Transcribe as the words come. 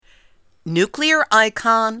Nuclear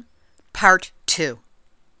Icon, Part 2.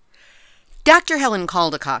 Dr. Helen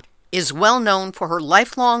Caldicott is well known for her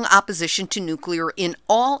lifelong opposition to nuclear in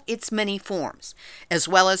all its many forms, as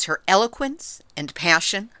well as her eloquence and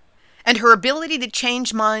passion, and her ability to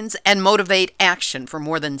change minds and motivate action for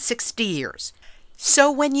more than 60 years.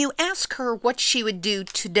 So when you ask her what she would do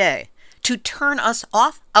today to turn us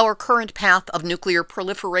off our current path of nuclear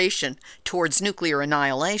proliferation towards nuclear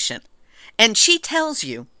annihilation, and she tells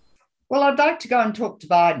you, well, I'd like to go and talk to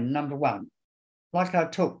Biden, number one, like I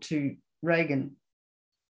talked to Reagan.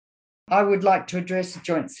 I would like to address a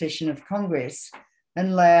joint session of Congress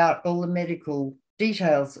and lay out all the medical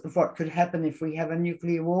details of what could happen if we have a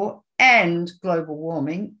nuclear war and global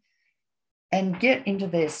warming, and get into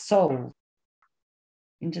their soul,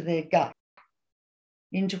 into their gut,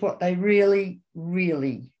 into what they really,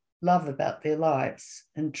 really love about their lives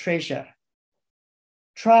and treasure.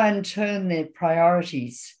 Try and turn their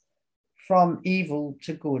priorities from evil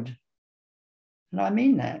to good. And I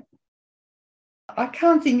mean that. I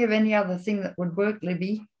can't think of any other thing that would work,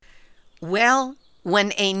 Libby. Well,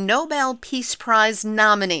 when a Nobel Peace Prize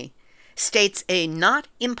nominee states a not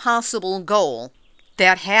impossible goal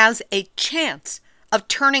that has a chance of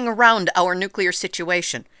turning around our nuclear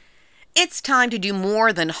situation, it's time to do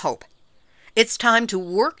more than hope. It's time to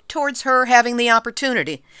work towards her having the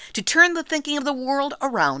opportunity to turn the thinking of the world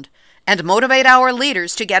around and motivate our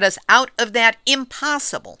leaders to get us out of that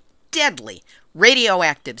impossible, deadly,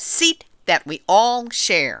 radioactive seat that we all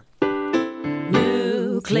share.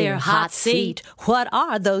 Nuclear hot seat, what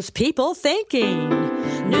are those people thinking?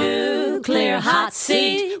 Nuclear hot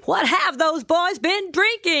seat, what have those boys been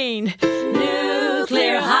drinking?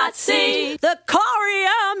 Nuclear hot seat, the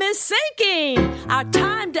corium is sinking. Our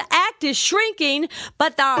time to act is shrinking,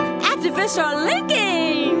 but our activists are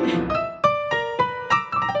linking.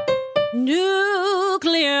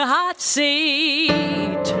 Nuclear hot seat,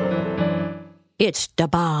 it's the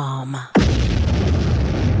bomb.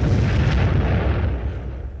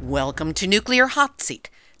 Welcome to Nuclear Hot Seat,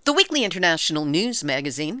 the weekly international news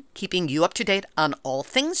magazine keeping you up to date on all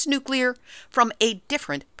things nuclear from a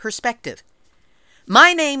different perspective.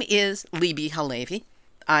 My name is Libby Halevi.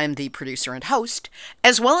 I'm the producer and host,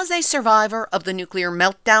 as well as a survivor of the nuclear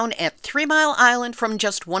meltdown at 3 Mile Island from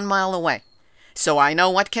just 1 mile away. So I know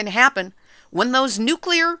what can happen when those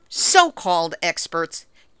nuclear so-called experts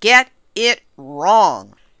get it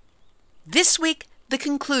wrong. This week, the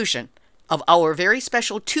conclusion of our very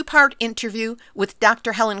special 2-part interview with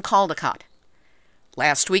Dr. Helen Caldicott.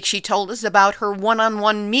 Last week, she told us about her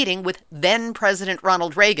one-on-one meeting with then-President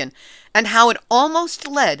Ronald Reagan and how it almost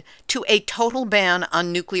led to a total ban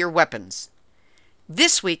on nuclear weapons.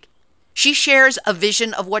 This week, she shares a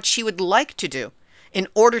vision of what she would like to do in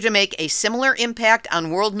order to make a similar impact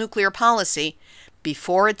on world nuclear policy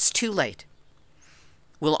before it's too late.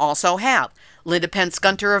 We'll also have Linda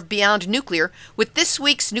Pence-Gunter of Beyond Nuclear with this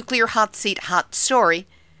week's Nuclear Hot Seat Hot Story,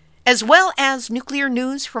 as well as nuclear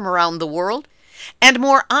news from around the world, and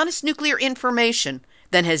more honest nuclear information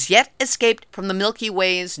than has yet escaped from the Milky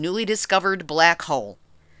Way's newly discovered black hole.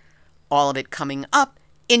 All of it coming up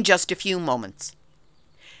in just a few moments.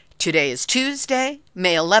 Today is Tuesday,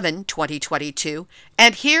 May 11, 2022,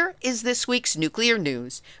 and here is this week's nuclear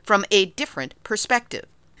news from a different perspective.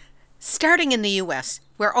 Starting in the U.S.,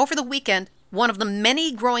 where over the weekend, one of the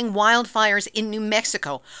many growing wildfires in New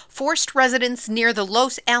Mexico forced residents near the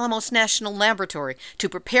Los Alamos National Laboratory to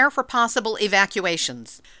prepare for possible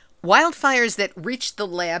evacuations. Wildfires that reached the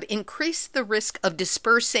lab increase the risk of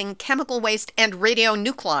dispersing chemical waste and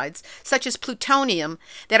radionuclides, such as plutonium,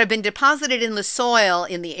 that have been deposited in the soil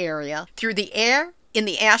in the area, through the air, in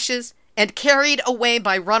the ashes, and carried away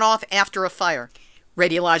by runoff after a fire.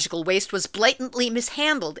 Radiological waste was blatantly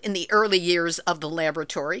mishandled in the early years of the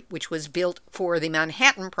laboratory, which was built for the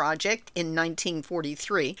Manhattan Project in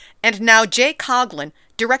 1943, and now Jay Coughlin,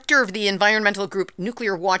 director of the environmental group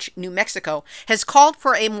Nuclear Watch New Mexico, has called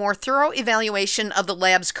for a more thorough evaluation of the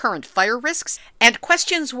lab's current fire risks and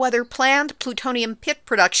questions whether planned plutonium pit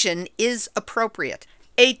production is appropriate.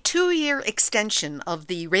 A 2-year extension of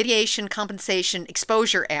the Radiation Compensation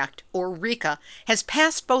Exposure Act, or RECA, has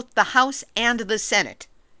passed both the House and the Senate.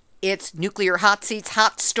 It's Nuclear Hot Seat's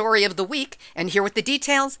Hot Story of the Week, and here with the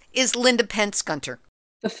details is Linda Pence-Gunter.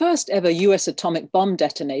 The first ever US atomic bomb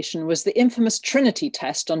detonation was the infamous Trinity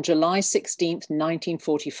test on July 16,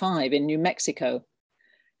 1945 in New Mexico.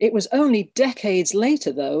 It was only decades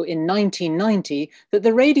later, though, in 1990, that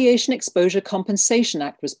the Radiation Exposure Compensation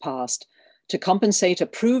Act was passed, to compensate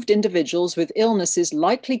approved individuals with illnesses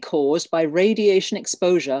likely caused by radiation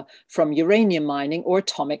exposure from uranium mining or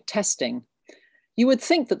atomic testing. You would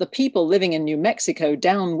think that the people living in New Mexico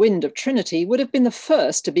downwind of Trinity would have been the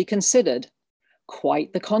first to be considered.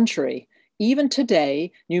 Quite the contrary. Even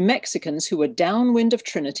today, New Mexicans who are downwind of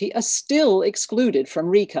Trinity are still excluded from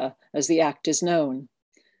RECA, as the act is known.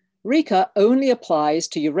 RECA only applies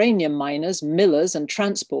to uranium miners, millers, and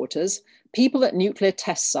transporters, people at nuclear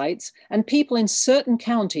test sites, and people in certain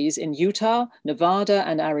counties in Utah, Nevada,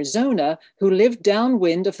 and Arizona who live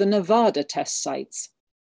downwind of the Nevada test sites.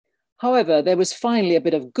 However, there was finally a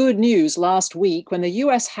bit of good news last week when the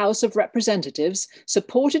US House of Representatives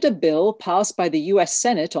supported a bill passed by the US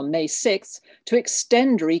Senate on May 6th to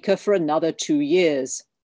extend RECA for another 2 years.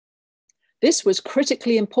 This was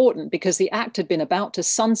critically important because the act had been about to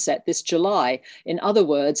sunset this July, in other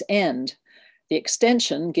words, end. The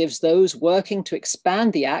extension gives those working to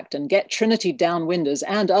expand the act and get Trinity downwinders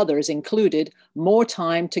and others included more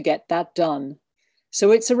time to get that done. So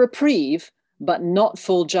it's a reprieve, but not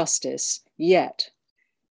full justice yet.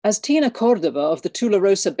 As Tina Cordova of the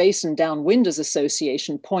Tularosa Basin Downwinders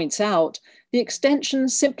Association points out, the extension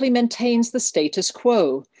simply maintains the status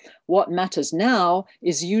quo. What matters now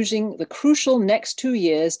is using the crucial next 2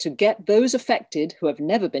 years to get those affected who have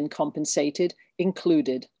never been compensated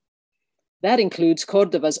included. That includes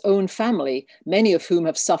Cordova's own family, many of whom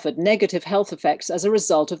have suffered negative health effects as a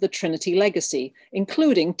result of the Trinity legacy,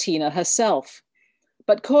 including Tina herself.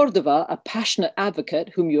 But Cordova, a passionate advocate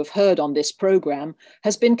whom you have heard on this program,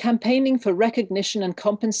 has been campaigning for recognition and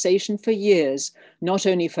compensation for years, not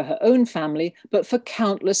only for her own family, but for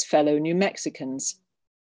countless fellow New Mexicans.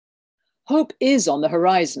 Hope is on the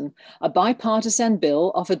horizon. A bipartisan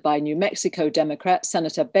bill offered by New Mexico Democrat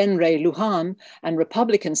Senator Ben Ray Lujan and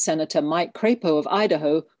Republican Senator Mike Crapo of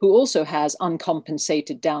Idaho, who also has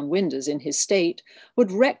uncompensated downwinders in his state,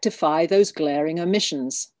 would rectify those glaring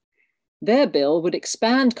omissions. Their bill would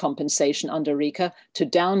expand compensation under RECA to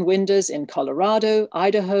downwinders in Colorado,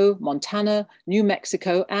 Idaho, Montana, New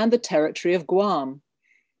Mexico, and the territory of Guam.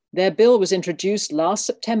 Their bill was introduced last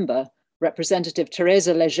September. Representative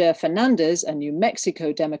Teresa Leger Fernandez, a New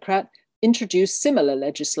Mexico Democrat, introduced similar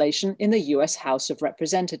legislation in the US House of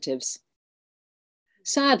Representatives.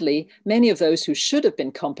 Sadly, many of those who should have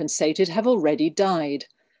been compensated have already died.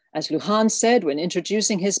 As Lujan said when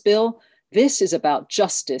introducing his bill, this is about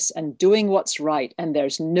justice and doing what's right, and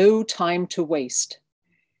there's no time to waste.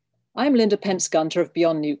 I'm Linda Pence-Gunter of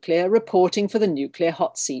Beyond Nuclear, reporting for the Nuclear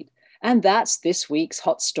Hot Seat, and that's this week's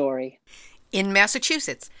hot story. In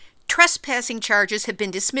Massachusetts, trespassing charges have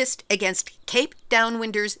been dismissed against Cape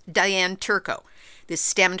Downwinders Diane Turco. This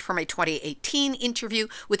stemmed from a 2018 interview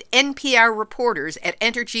with NPR reporters at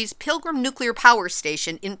Entergy's Pilgrim Nuclear Power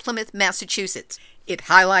Station in Plymouth, Massachusetts. It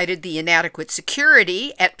highlighted the inadequate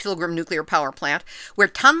security at Pilgrim Nuclear Power Plant, where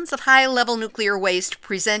tons of high-level nuclear waste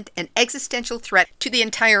present an existential threat to the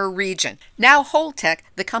entire region. Now Holtec,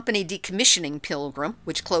 the company decommissioning Pilgrim,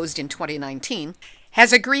 which closed in 2019,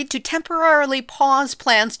 has agreed to temporarily pause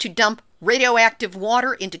plans to dump radioactive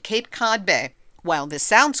water into Cape Cod Bay. While this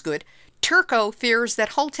sounds good, Turco fears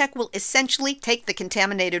that Holtec will essentially take the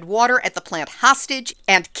contaminated water at the plant hostage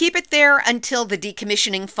and keep it there until the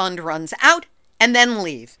decommissioning fund runs out and then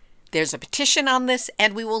leave. There's a petition on this,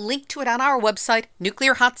 and we will link to it on our website,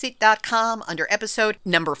 nuclearhotseat.com, under episode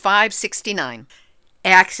number 569.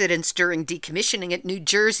 Accidents during decommissioning at New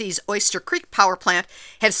Jersey's Oyster Creek Power Plant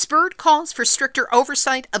have spurred calls for stricter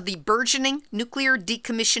oversight of the burgeoning nuclear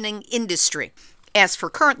decommissioning industry. As for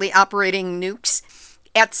currently operating nukes,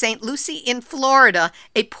 at St. Lucie in Florida,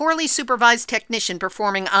 a poorly supervised technician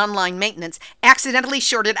performing online maintenance accidentally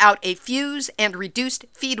shorted out a fuse and reduced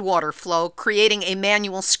feed water flow, creating a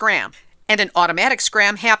manual scram. And an automatic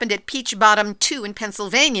scram happened at Peach Bottom 2 in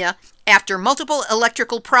Pennsylvania after multiple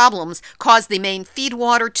electrical problems caused the main feed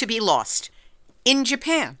water to be lost. In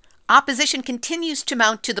Japan, opposition continues to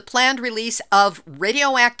mount to the planned release of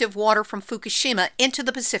radioactive water from Fukushima into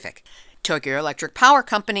the Pacific. Tokyo Electric Power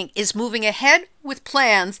Company is moving ahead with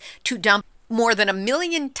plans to dump more than 1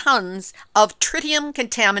 million tons of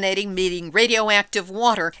tritium-contaminating radioactive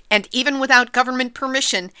water, and even without government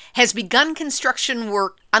permission, has begun construction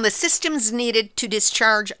work on the systems needed to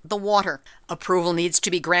discharge the water. Approval needs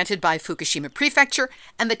to be granted by Fukushima Prefecture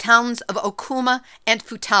and the towns of Okuma and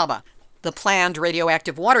Futaba. The planned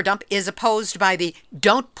radioactive water dump is opposed by the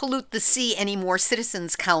Don't Pollute the Sea Anymore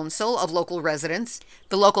Citizens Council of local residents,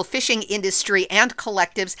 the local fishing industry and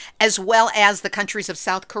collectives, as well as the countries of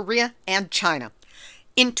South Korea and China.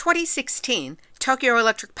 In 2016, Tokyo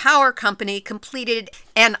Electric Power Company completed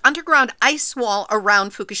an underground ice wall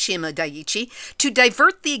around Fukushima Daiichi to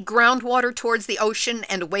divert the groundwater towards the ocean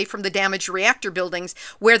and away from the damaged reactor buildings,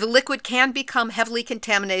 where the liquid can become heavily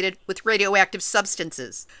contaminated with radioactive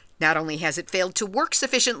substances. Not only has it failed to work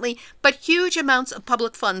sufficiently, but huge amounts of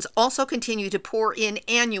public funds also continue to pour in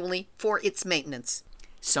annually for its maintenance.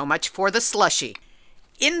 So much for the slushy.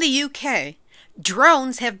 In the UK,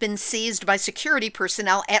 drones have been seized by security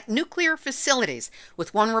personnel at nuclear facilities,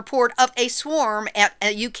 with one report of a swarm at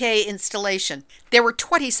a UK installation. There were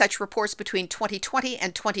 20 such reports between 2020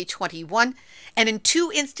 and 2021, and in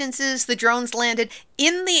 2 instances the drones landed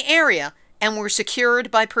in the area and were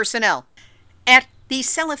secured by personnel. At the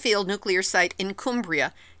Sellafield nuclear site in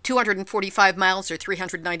Cumbria, 245 miles or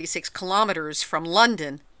 396 kilometers from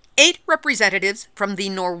London, 8 representatives from the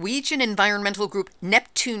Norwegian environmental group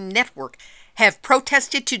Neptune Network have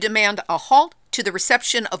protested to demand a halt to the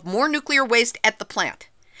reception of more nuclear waste at the plant.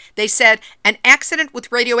 They said an accident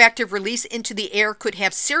with radioactive release into the air could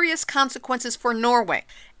have serious consequences for Norway,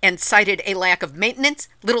 and cited a lack of maintenance,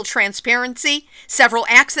 little transparency, several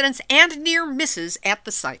accidents, and near misses at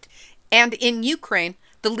the site. And in Ukraine,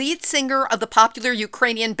 the lead singer of the popular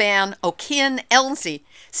Ukrainian band Okin Elzy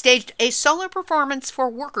staged a solo performance for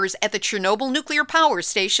workers at the Chernobyl nuclear power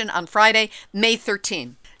station on Friday, May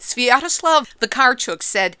 13. Sviatoslav Vakarchuk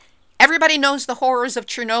said, "Everybody knows the horrors of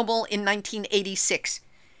Chernobyl in 1986.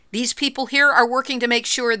 These people here are working to make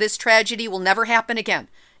sure this tragedy will never happen again.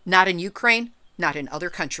 Not in Ukraine, not in other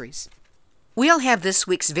countries." We'll have this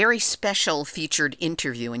week's very special featured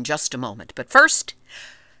interview in just a moment. But first,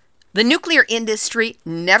 the nuclear industry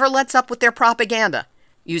never lets up with their propaganda,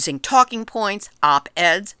 using talking points,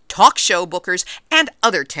 op-eds, talk show bookers, and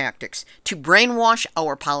other tactics to brainwash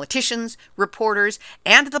our politicians, reporters,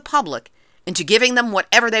 and the public into giving them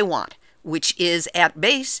whatever they want, which is at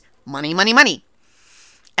base money, money, money.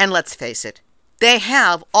 And let's face it, they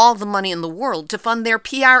have all the money in the world to fund their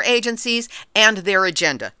PR agencies and their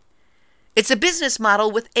agenda. It's a business model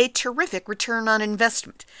with a terrific return on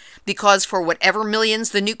investment, because for whatever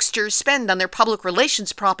millions the nukesters spend on their public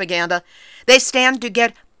relations propaganda, they stand to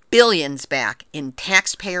get billions back in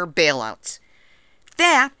taxpayer bailouts.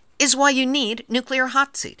 That is why you need Nuclear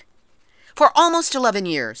Hot Seat. For almost 11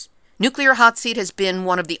 years, Nuclear Hot Seat has been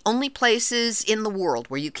one of the only places in the world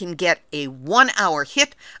where you can get a 1-hour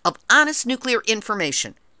hit of honest nuclear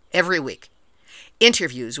information every week.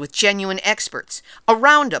 Interviews with genuine experts, a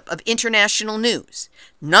roundup of international news,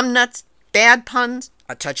 numbnuts, bad puns,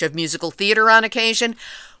 a touch of musical theater on occasion.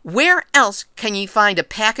 Where else can you find a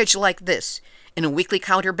package like this in a weekly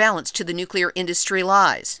counterbalance to the nuclear industry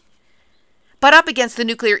lies? But up against the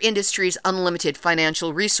nuclear industry's unlimited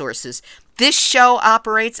financial resources, this show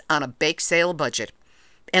operates on a bake sale budget.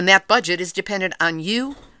 And that budget is dependent on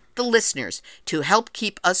you, the listeners, to help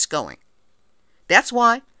keep us going. That's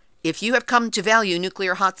why, if you have come to value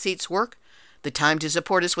Nuclear Hot Seat's work, the time to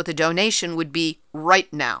support us with a donation would be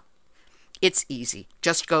right now. It's easy.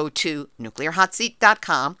 Just go to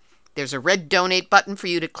nuclearhotseat.com. There's a red donate button for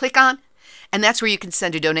you to click on, and that's where you can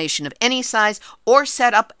send a donation of any size or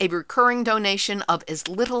set up a recurring donation of as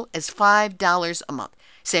little as $5 a month,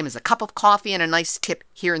 same as a cup of coffee and a nice tip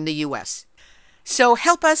here in the U.S. So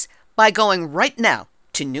help us by going right now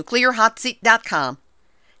to nuclearhotseat.com.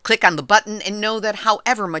 Click on the button and know that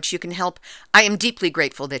however much you can help, I am deeply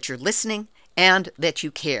grateful that you're listening and that you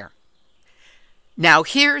care. Now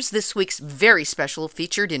here's this week's very special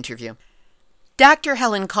featured interview. Dr.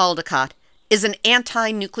 Helen Caldicott is an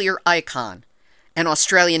anti-nuclear icon, an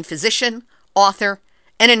Australian physician, author,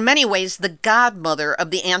 and in many ways the godmother of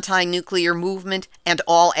the anti-nuclear movement and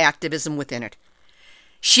all activism within it.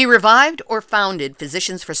 She revived or founded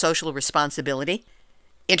Physicians for Social Responsibility,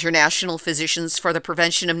 International Physicians for the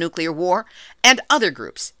Prevention of Nuclear War, and other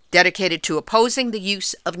groups dedicated to opposing the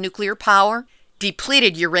use of nuclear power,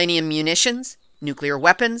 depleted uranium munitions, nuclear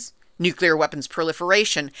weapons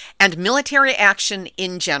proliferation, and military action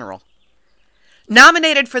in general.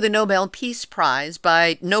 Nominated for the Nobel Peace Prize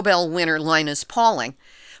by Nobel winner Linus Pauling,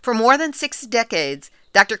 for more than 6 decades,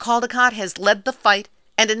 Dr. Caldicott has led the fight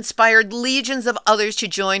and inspired legions of others to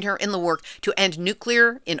join her in the work to end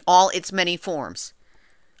nuclear in all its many forms.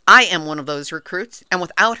 I am one of those recruits, and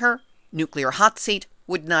without her, Nuclear Hot Seat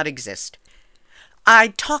would not exist. I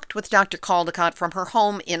talked with Dr. Caldicott from her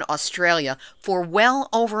home in Australia for well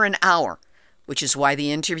over an hour, which is why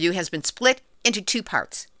the interview has been split into 2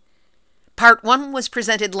 parts. Part 1 was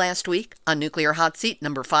presented last week on Nuclear Hot Seat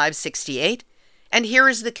number 568, and here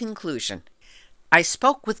is the conclusion. I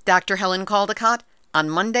spoke with Dr. Helen Caldicott on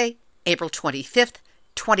Monday, April 25th,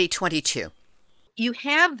 2022. You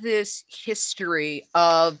have this history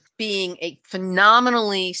of being a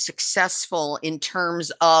phenomenally successful in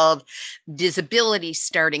terms of disability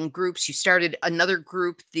starting groups. You started another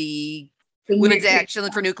group, the Women's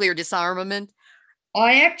Action for Nuclear Disarmament.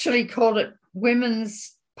 I actually called it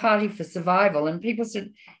Women's party for survival. And people said,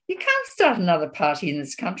 you can't start another party in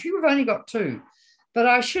this country. We've only got two. But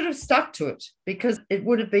I should have stuck to it because it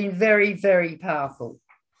would have been very, very powerful.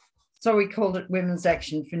 So we called it Women's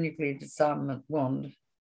Action for Nuclear Disarmament, WAND.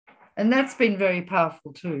 And that's been very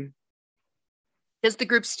powerful too. Does the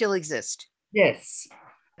group still exist? Yes.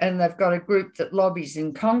 And they've got a group that lobbies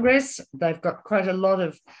in Congress. They've got quite a lot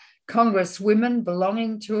of Congress women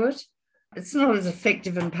belonging to it. It's not as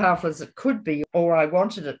effective and powerful as it could be, or I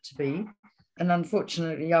wanted it to be. And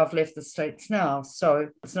unfortunately, I've left the States now, so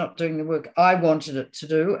it's not doing the work I wanted it to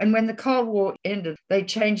do. And when the Cold War ended, they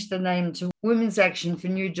changed the name to Women's Action for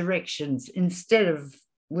New Directions instead of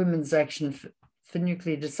Women's Action for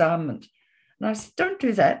Nuclear Disarmament. And I said, don't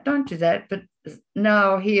do that. But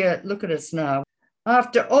now here, look at us now.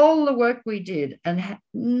 After all the work we did and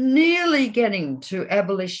nearly getting to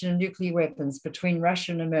abolition of nuclear weapons between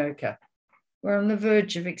Russia and America, we're on the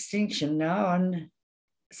verge of extinction now. And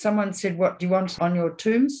someone said, what do you want on your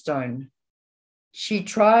tombstone? She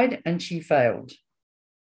tried and she failed.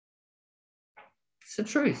 It's the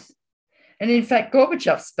truth. And in fact,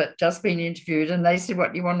 Gorbachev's just been interviewed and they said,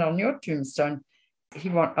 what do you want on your tombstone?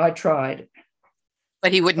 I tried.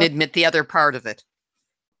 But he wouldn't admit the other part of it.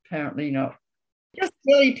 Apparently not. Just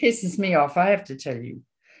really pisses me off, I have to tell you.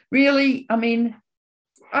 Really, I mean,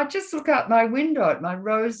 I just look out my window at my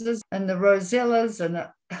roses and the rosellas and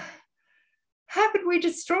how could we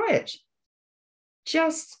destroy it?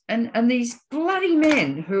 And these bloody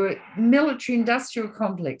men who are military industrial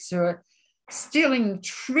complex who are stealing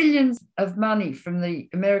trillions of money from the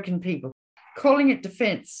American people, calling it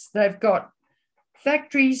defense. They've got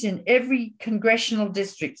factories in every congressional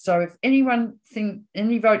district. So if any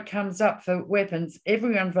vote comes up for weapons,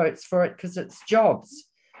 everyone votes for it because it's jobs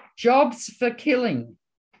for killing,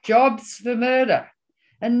 jobs for murder.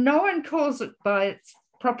 And no one calls it by its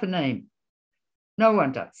proper name. No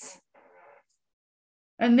one does.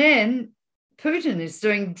 And then Putin is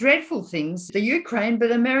doing dreadful things to Ukraine,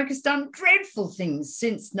 but America's done dreadful things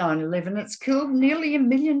since 9/11. It's killed nearly 1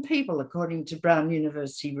 million people, according to Brown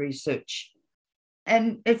University research.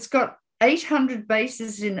 And it's got 800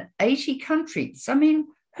 bases in 80 countries. I mean,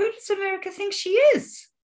 who does America think she is?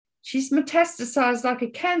 She's metastasized like a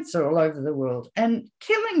cancer all over the world and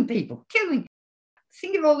killing people,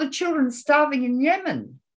 Think of all the children starving in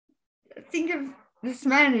Yemen. Think of this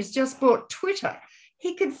man who's just bought Twitter.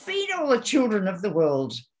 He could feed all the children of the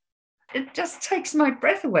world. It just takes my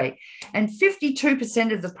breath away. And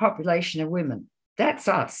 52% of the population are women. That's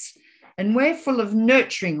us. And we're full of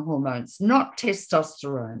nurturing hormones, not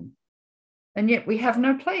testosterone. And yet we have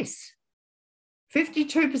no place.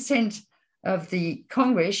 52% of the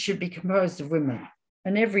Congress should be composed of women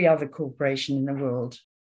and every other corporation in the world.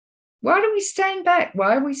 Why do we stand back?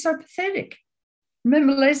 Why are we so pathetic?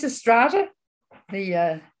 Remember Lysistrata,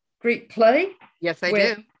 the Greek play? Yes, I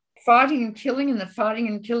do. Fighting and killing,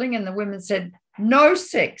 and the women said, no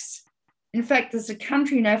sex. In fact, there's a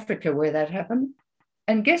country in Africa where that happened.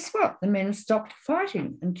 And guess what? The men stopped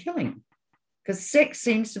fighting and killing because sex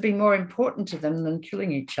seems to be more important to them than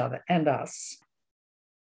killing each other and us.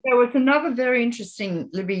 There was another very interesting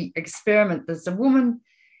Libby experiment. There's a woman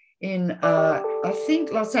in, I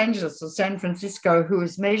think, Los Angeles or San Francisco who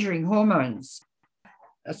was measuring hormones,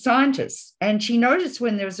 a scientist, and she noticed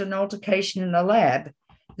when there was an altercation in the lab,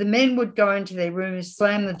 the men would go into their room,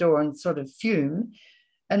 slam the door and sort of fume.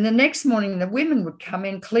 And the next morning, the women would come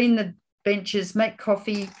in, clean the benches, make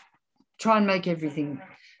coffee, try and make everything.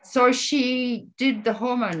 So she did the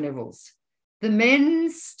hormone levels. The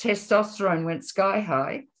men's testosterone went sky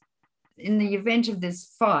high. In the event of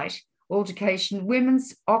this fight, altercation,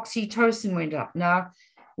 women's oxytocin went up. Now,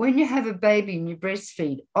 when you have a baby and you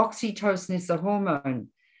breastfeed, oxytocin is the hormone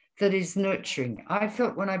that is nurturing. I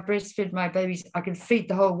felt when I breastfed my babies, I could feed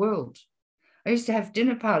the whole world. I used to have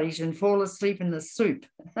dinner parties and fall asleep in the soup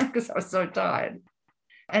because I was so tired.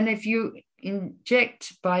 And if you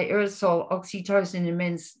inject by aerosol oxytocin in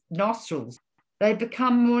men's nostrils, they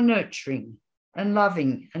become more nurturing and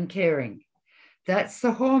loving and caring. That's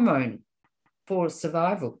the hormone for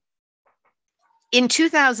survival. In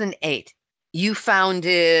 2008, you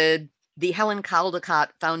founded the Helen Caldicott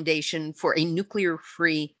Foundation for a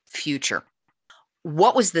Nuclear-Free Future.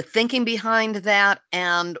 What was the thinking behind that,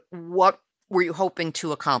 and what were you hoping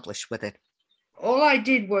to accomplish with it? All I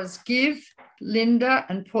did was give Linda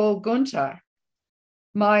and Paul Gunter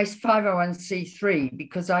my 501c3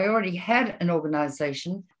 because I already had an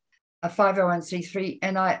organization, a 501c3,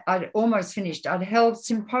 and I'd almost finished. I'd held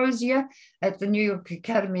symposia at the New York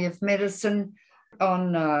Academy of Medicine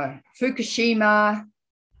on Fukushima,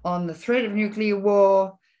 on the threat of nuclear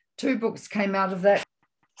war. 2 books came out of that.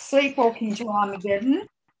 Sleepwalking to Armageddon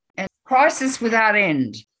Crisis Without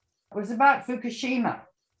End. It was about Fukushima.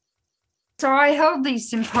 So I held these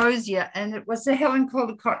symposia, and it was the Helen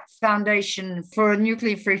Caldicott Foundation for a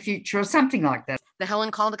Nuclear Free Future or something like that. The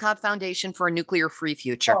Helen Caldicott Foundation for a Nuclear Free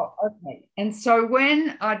Future. Oh, okay. And so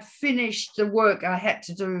when I'd finished the work I had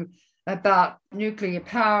to do about nuclear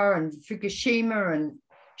power and Fukushima and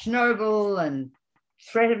Chernobyl and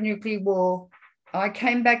threat of nuclear war, I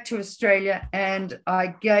came back to Australia and I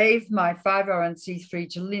gave my 501c3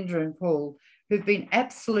 to Linda and Paul, who've been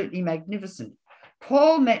absolutely magnificent.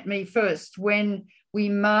 Paul met me first when we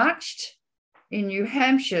marched in New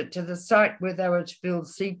Hampshire to the site where they were to build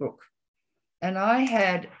Seabrook. And I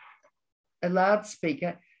had a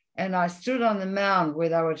loudspeaker and I stood on the mound where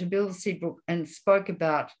they were to build Seabrook and spoke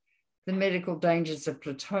about the medical dangers of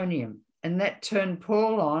plutonium. And that turned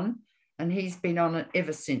Paul on, and he's been on it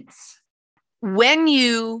ever since. When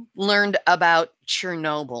you learned about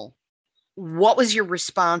Chernobyl, what was your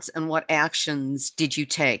response and what actions did you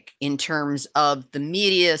take in terms of the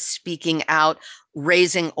media speaking out,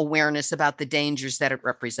 raising awareness about the dangers that it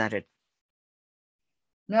represented?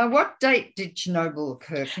 Now, what date did Chernobyl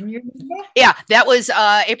occur? Can you remember? Yeah, that was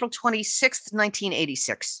April 26th,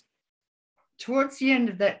 1986. Towards the end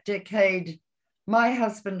of that decade, my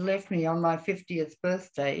husband left me on my 50th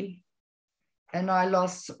birthday, and I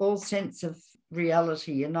lost all sense of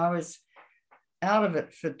reality, and I was out of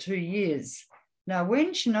it for 2 years. Now,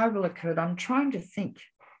 when Chernobyl occurred, I'm trying to think.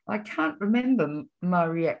 I can't remember my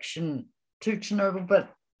reaction to Chernobyl,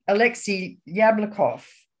 but Alexei Yablokov,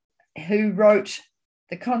 who wrote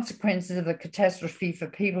The Consequences of a Catastrophe for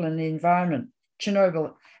People and the Environment,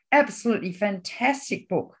 Chernobyl, absolutely fantastic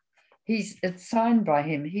book. It's signed by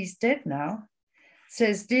him. He's dead now.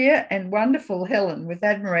 Says, "Dear and wonderful Helen, with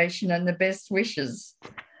admiration and the best wishes."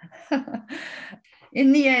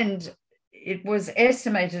 In the end, it was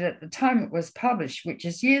estimated at the time it was published, which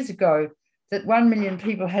is years ago, that 1 million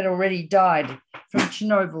people had already died from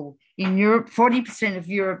Chernobyl. In Europe, 40% of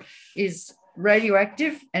Europe is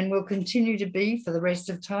radioactive and will continue to be for the rest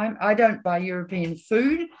of time. I don't buy European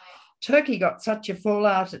food. Turkey got such a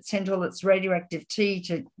fallout, it sent all its radioactive tea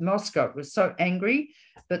to Moscow. It was so angry,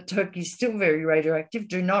 but Turkey's still very radioactive.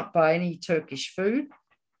 Do not buy any Turkish food.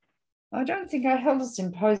 I don't think I held a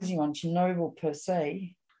symposium on Chernobyl per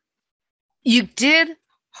se. You did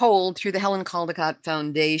hold, through the Helen Caldicott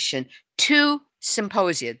Foundation, 2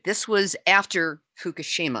 symposia. This was after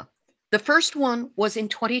Fukushima. The first one was in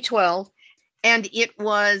 2012, and it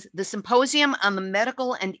was the Symposium on the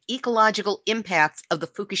Medical and Ecological Impacts of the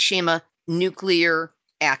Fukushima Nuclear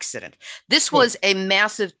Accident. This was a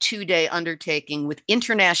massive 2-day undertaking with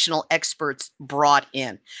international experts brought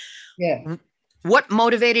in. Yeah. What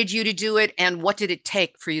motivated you to do it, and what did it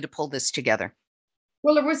take for you to pull this together?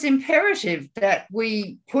 Well, it was imperative that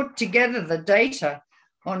we put together the data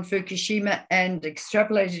on Fukushima and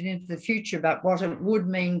extrapolated into the future about what it would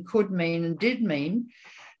mean, could mean, and did mean,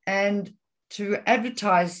 and to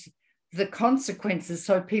advertise the consequences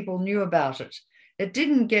so people knew about it. It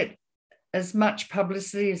didn't get as much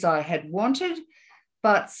publicity as I had wanted,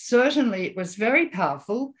 but certainly it was very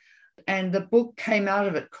powerful. And the book came out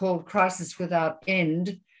of it called Crisis Without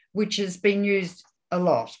End, which has been used a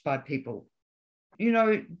lot by people. You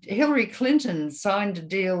know, Hillary Clinton signed a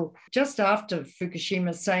deal just after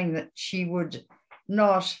Fukushima saying that she would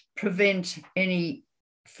not prevent any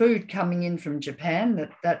food coming in from Japan,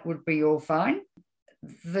 that would be all fine.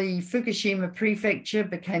 The Fukushima prefecture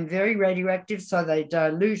became very radioactive, so they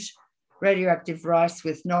dilute radioactive rice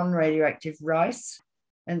with non-radioactive rice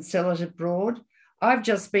and sell it abroad. I've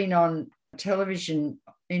just been on television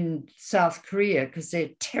in South Korea because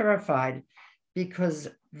they're terrified because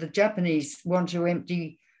the Japanese want to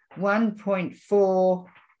empty 1.4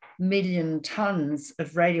 million tons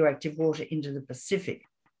of radioactive water into the Pacific.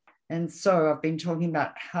 And so I've been talking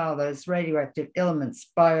about how those radioactive elements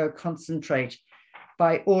bioconcentrate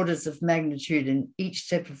by orders of magnitude in each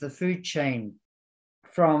step of the food chain,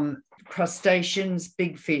 from crustaceans,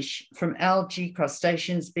 big fish, from algae,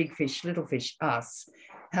 crustaceans, big fish, little fish, us,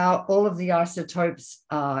 how all of the isotopes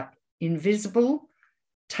are invisible,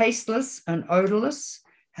 tasteless and odorless,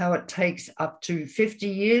 how it takes up to 50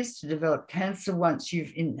 years to develop cancer once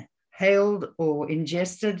you've inhaled or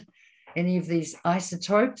ingested any of these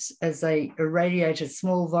isotopes as they irradiate a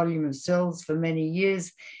small volume of cells for many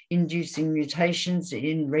years, inducing mutations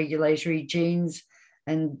in regulatory genes,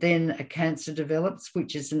 and then a cancer develops,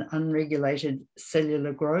 which is an unregulated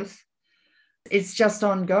cellular growth. It's just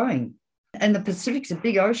ongoing. And the Pacific's a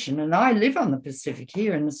big ocean, and I live on the Pacific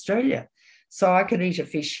here in Australia. So I could eat a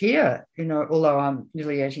fish here, you know, although I'm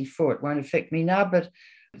nearly 84, it won't affect me now, but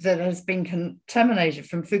that has been contaminated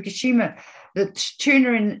from Fukushima. The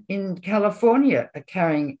tuna in California are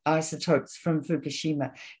carrying isotopes from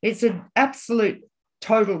Fukushima. It's an absolute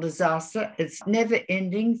total disaster. It's never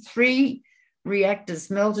ending. 3 reactors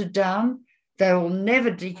melted down. They will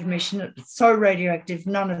never decommission it. It's so radioactive,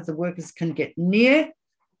 none of the workers can get near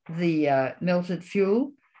the melted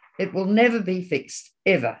fuel. It will never be fixed,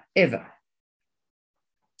 ever, ever.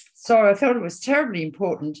 So I felt it was terribly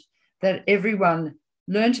important that everyone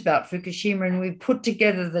learnt about Fukushima, and we put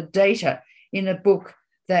together the data in a book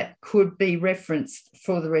that could be referenced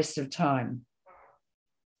for the rest of time.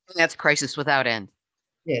 That's Crisis Without End.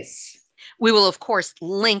 Yes. We will, of course,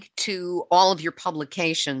 link to all of your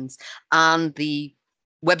publications on the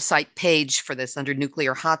website page for this under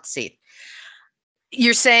Nuclear Hot Seat.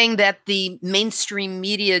 You're saying that the mainstream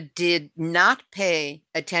media did not pay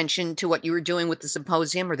attention to what you were doing with the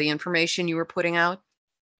symposium or the information you were putting out?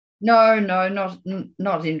 No,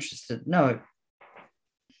 not interested, no.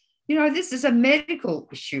 You know, this is a medical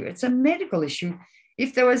issue. It's a medical issue.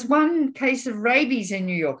 If there was one case of rabies in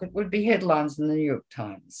New York, it would be headlines in the New York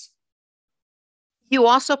Times. You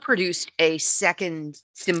also produced a second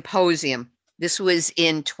symposium. This was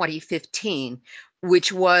in 2015,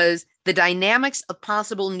 which was The Dynamics of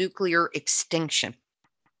Possible Nuclear Extinction.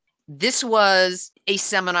 This was a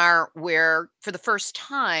seminar where, for the first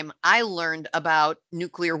time, I learned about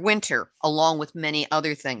nuclear winter, along with many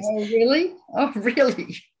other things. Oh, really? Oh,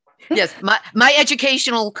 really? Yes, my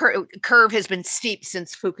educational curve has been steep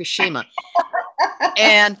since Fukushima.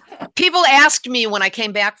 And people asked me when I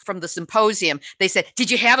came back from the symposium, they said,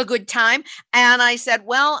 "Did you have a good time?" And I said,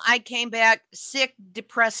 "Well, I came back sick,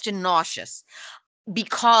 depressed, and nauseous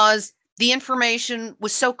because the information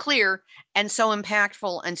was so clear and so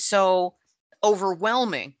impactful and so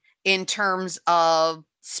overwhelming in terms of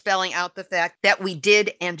spelling out the fact that we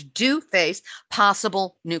did and do face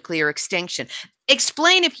possible nuclear extinction."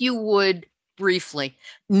 Explain, if you would, briefly,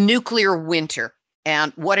 nuclear winter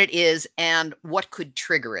and what it is and what could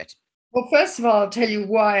trigger it. Well, first of all, I'll tell you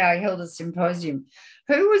why I held a symposium.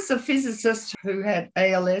 Who was the physicist who had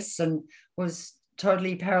ALS and was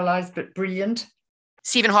totally paralyzed but brilliant?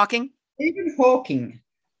 Stephen Hawking? Stephen Hawking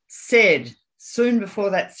said soon before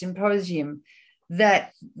that symposium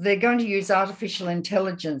that they're going to use artificial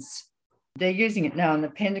intelligence. They're using it now in the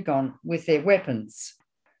Pentagon with their weapons,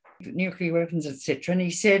 nuclear weapons, etc. And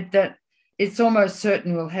he said that it's almost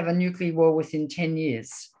certain we'll have a nuclear war within 10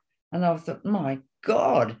 years. And I thought, my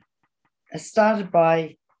God, it started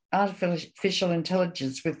by artificial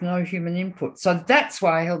intelligence with no human input. So that's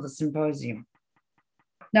why I held the symposium.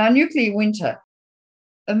 Now, nuclear winter.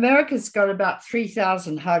 America's got about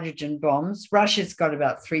 3,000 hydrogen bombs. Russia's got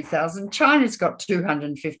about 3,000. China's got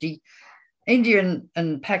 250. India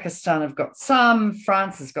and Pakistan have got some.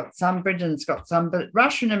 France has got some. Britain's got some. But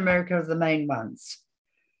Russia and America are the main ones.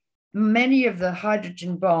 Many of the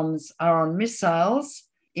hydrogen bombs are on missiles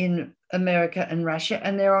in America and Russia,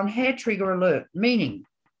 and they're on hair trigger alert, meaning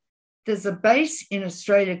there's a base in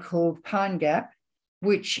Australia called Pine Gap,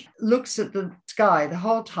 which looks at the sky the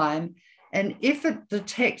whole time. And if it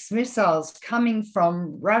detects missiles coming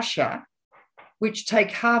from Russia, which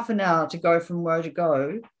take half an hour to go from where to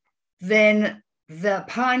go, then the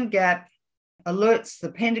Pine Gap alerts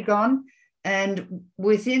the Pentagon, and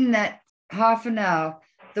within that half an hour,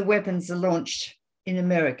 the weapons are launched in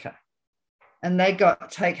America, and they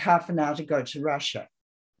take half an hour to go to Russia.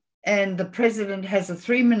 And the president has a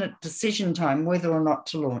 3-minute decision time whether or not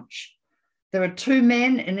to launch. There are 2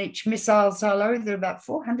 men in each missile silo. There are about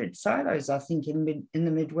 400 silos, I think, in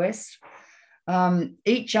the Midwest,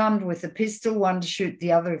 each armed with a pistol, one to shoot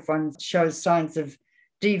the other if one shows signs of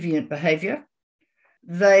deviant behavior.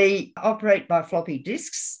 They operate by floppy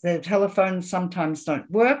disks. Their telephones sometimes don't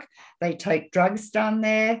work. They take drugs down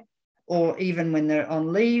there, or even when they're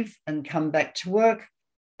on leave and come back to work.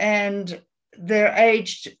 And they're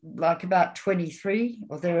aged like about 23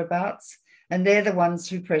 or thereabouts. And they're the ones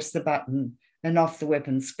who press the button and off the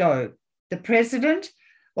weapons go. The president,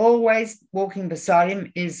 always walking beside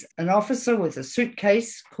him, is an officer with a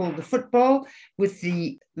suitcase called the football with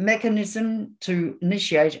the mechanism to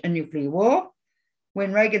initiate a nuclear war.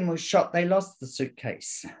 When Reagan was shot, they lost the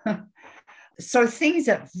suitcase. So things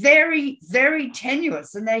are very, very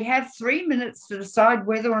tenuous, and they have 3 minutes to decide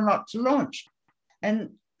whether or not to launch.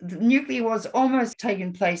 And the nuclear war's almost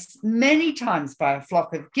taken place many times by a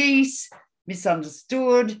flock of geese,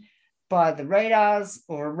 misunderstood by the radars,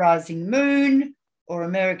 or a rising moon, or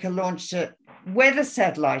America launched a weather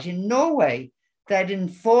satellite in Norway that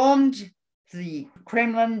informed the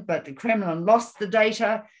Kremlin, but the Kremlin lost the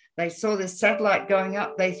data. They saw this satellite going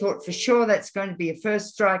up. They thought for sure that's going to be a first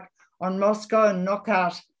strike on Moscow and knock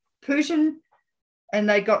out Putin. and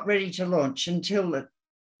they got ready to launch until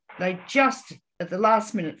they just at the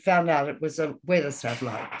last minute found out it was a weather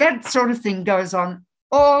satellite. That sort of thing goes on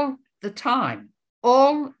all the time,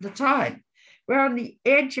 all the time. We're on the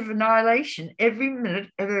edge of annihilation every minute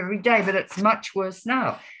of every day, but it's much worse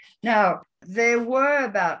now. Now, there were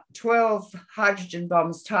about 12 hydrogen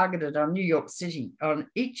bombs targeted on New York City, on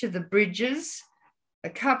each of the bridges, a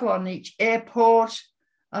couple on each airport.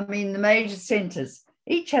 I mean, the major centers,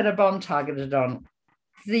 each had a bomb targeted on.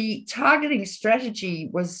 The targeting strategy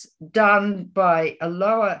was done by a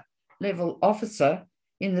lower level officer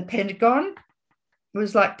in the Pentagon. It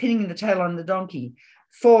was like pinning the tail on the donkey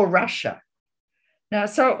for Russia. Now,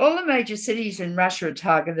 so all the major cities in Russia are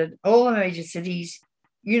targeted, all the major cities,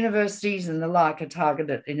 universities and the like are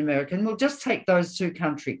targeted in America. And we'll just take those two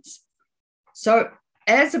countries. So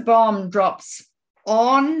as a bomb drops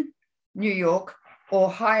on New York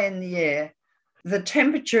or high in the air, the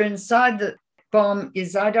temperature inside the bomb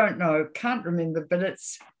is, I don't know, can't remember, but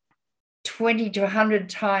it's 20 to 100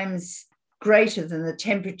 times greater than the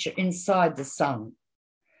temperature inside the sun.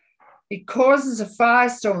 It causes a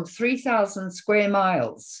firestorm of 3,000 square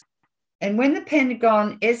miles. And when the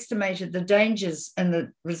Pentagon estimated the dangers and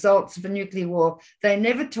the results of a nuclear war, they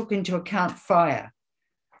never took into account fire,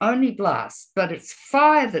 only blast, but it's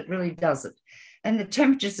fire that really does it. And the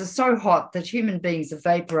temperatures are so hot that human beings are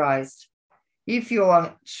vaporized. If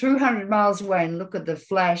you're 200 miles away and look at the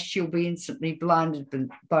flash, you'll be instantly blinded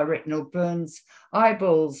by retinal burns.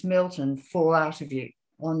 Eyeballs melt and fall out of you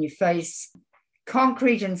on your face.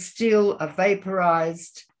 Concrete and steel are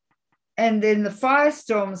vaporized. And then the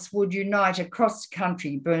firestorms would unite across the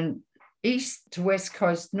country, burn east to west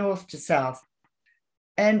coast, north to south.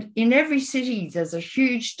 And in every city, there's a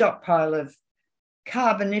huge stockpile of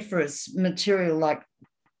carboniferous material like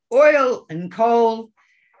oil and coal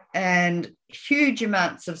and huge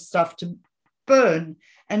amounts of stuff to burn.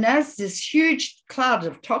 And as this huge cloud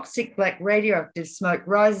of toxic black radioactive smoke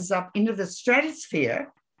rises up into the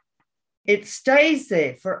stratosphere, it stays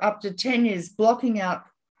there for up to 10 years, blocking out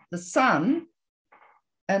the sun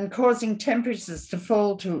and causing temperatures to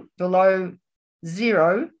fall to below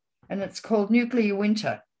zero. And it's called nuclear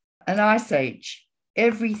winter, an ice age.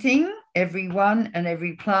 Everything, everyone, and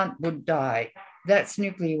every plant would die. That's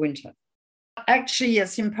nuclear winter. Actually, a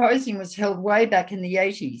symposium was held way back in the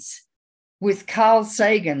 80s with Carl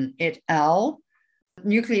Sagan et al.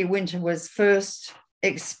 Nuclear winter was first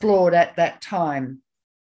explored at that time.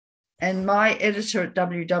 And my editor at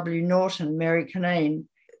W.W. Norton, Mary Kinane,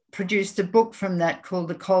 produced a book from that called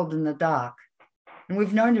The Cold and the Dark. And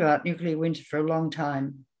we've known about nuclear winter for a long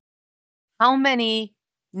time. How many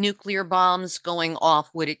nuclear bombs going off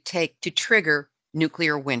would it take to trigger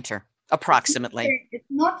nuclear winter, approximately? It's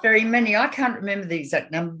not very many. I can't remember the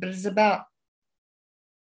exact number, but it's about,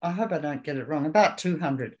 I hope I don't get it wrong, about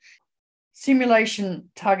 200. Simulation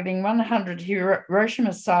targeting 100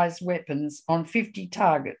 Hiroshima-sized weapons on 50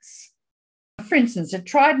 targets. For instance, a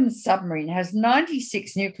Trident submarine has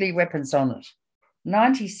 96 nuclear weapons on it,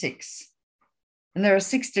 96. And there are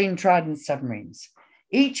 16 Trident submarines,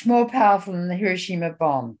 each more powerful than the Hiroshima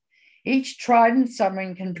bomb. Each Trident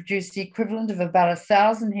submarine can produce the equivalent of about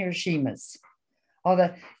 1,000 Hiroshimas. Or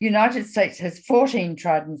the United States has 14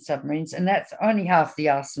 Trident submarines, and that's only half the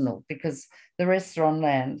arsenal because the rest are on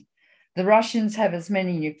land. The Russians have as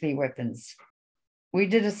many nuclear weapons. We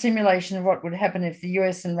did a simulation of what would happen if the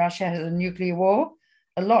US and Russia had a nuclear war.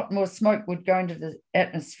 A lot more smoke would go into the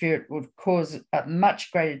atmosphere. It would cause a much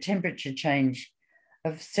greater temperature change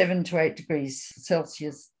of 7 to 8 degrees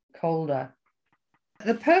Celsius colder.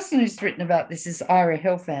 The person who's written about this is Ira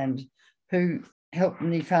Helfand, who helped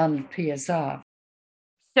me found PSR.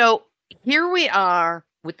 So here we are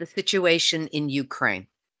with the situation in Ukraine.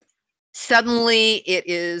 Suddenly, it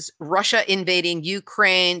is Russia invading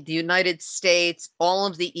Ukraine, the United States, all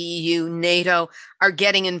of the EU, NATO are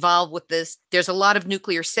getting involved with this. There's a lot of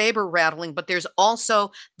nuclear saber rattling, but there's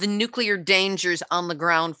also the nuclear dangers on the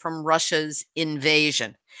ground from Russia's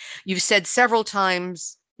invasion. You've said several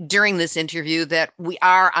times during this interview that we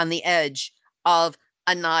are on the edge of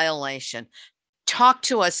annihilation. Talk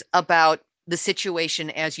to us about the situation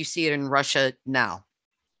as you see it in Russia now.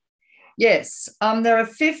 Yes, there are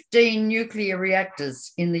 15 nuclear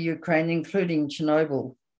reactors in the Ukraine, including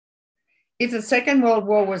Chernobyl. If the Second World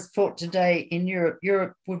War was fought today in Europe,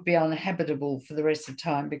 Europe would be uninhabitable for the rest of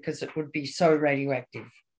time because it would be so radioactive,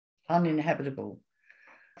 uninhabitable.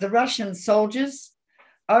 The Russian soldiers,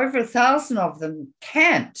 over 1,000 of them,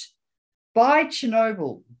 camped by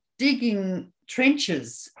Chernobyl, digging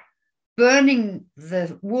trenches, burning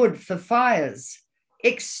the wood for fires,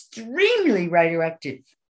 extremely radioactive.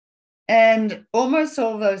 And almost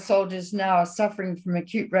all those soldiers now are suffering from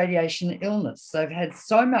acute radiation illness. They've had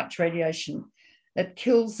so much radiation it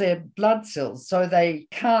kills their blood cells, so they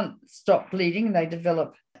can't stop bleeding. They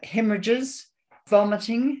develop hemorrhages,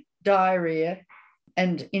 vomiting, diarrhea,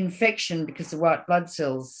 and infection because the white blood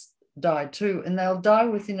cells die too, and they'll die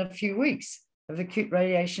within a few weeks of acute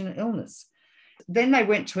radiation illness. Then they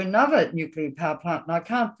went to another nuclear power plant, and I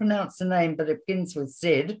can't pronounce the name, but it begins with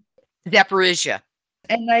Z. Zaporizhia.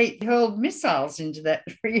 And they hurled missiles into that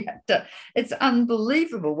reactor. It's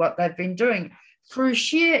unbelievable what they've been doing through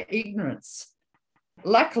sheer ignorance.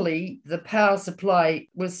 Luckily, the power supply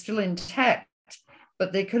was still intact,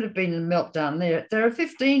 but there could have been a meltdown there. There are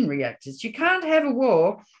 15 reactors. You can't have a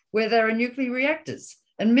war where there are nuclear reactors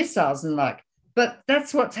and missiles and like, but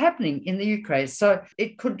that's what's happening in the Ukraine. So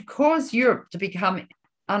it could cause Europe to become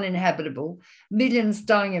uninhabitable, millions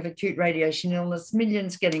dying of acute radiation illness,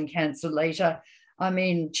 millions getting cancer later. I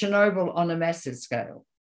mean, Chernobyl on a massive scale.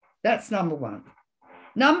 That's number one.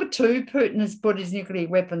 Number two, Putin has put his nuclear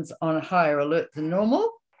weapons on a higher alert than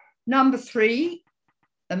normal. Number three,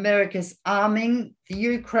 America's arming the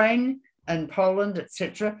Ukraine and Poland,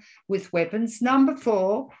 etc., with weapons. Number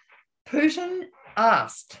four, Putin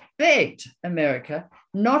begged America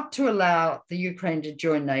not to allow the Ukraine to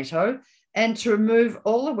join NATO and to remove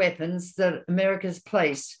all the weapons that America's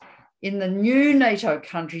placed in the new NATO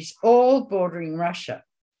countries, all bordering Russia.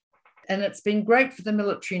 And it's been great for the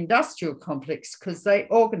military-industrial complex because they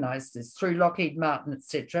organised this through Lockheed Martin,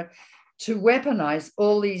 etc., to weaponize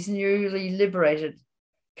all these newly liberated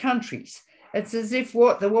countries. It's as if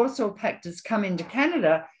the Warsaw Pact has come into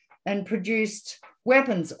Canada and produced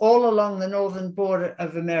weapons all along the northern border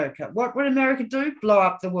of America. What would America do? Blow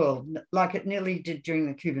up the world, like it nearly did during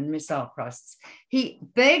the Cuban Missile Crisis. He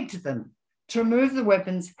begged them to remove the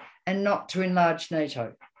weapons and not to enlarge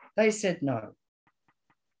NATO. They said no.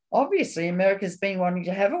 Obviously, America's been wanting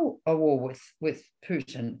to have a war with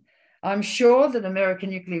Putin. I'm sure that American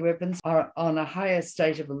nuclear weapons are on a higher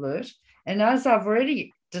state of alert. And as I've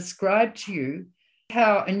already described to you,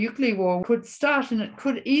 how a nuclear war could start, and it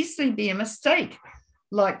could easily be a mistake,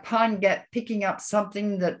 like Pine Gap picking up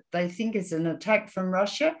something that they think is an attack from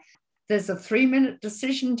Russia. There's a 3-minute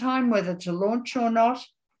decision time whether to launch or not.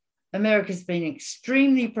 America's been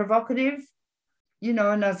extremely provocative. You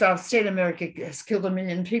know, and as I've said, America has killed 1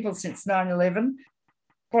 million people since 9/11.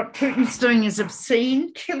 What Putin's doing is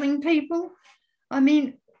obscene, killing people. I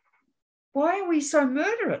mean, why are we so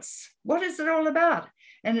murderous? What is it all about?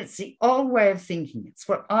 And it's the old way of thinking. It's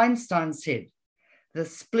what Einstein said. The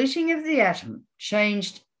splitting of the atom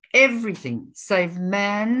changed everything, save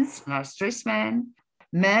man's, and I stress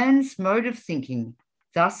man's mode of thinking.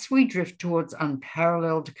 Thus we drift towards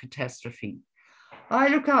unparalleled catastrophe. I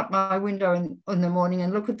look out my window in the morning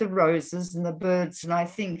and look at the roses and the birds, and I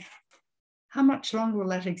think, how much longer will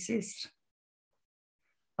that exist?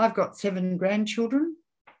 I've got 7 grandchildren,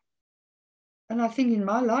 and I think in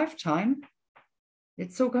my lifetime,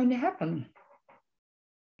 it's all going to happen.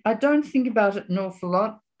 I don't think about it an awful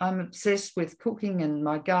lot. I'm obsessed with cooking and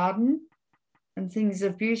my garden and things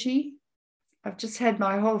of beauty. I've just had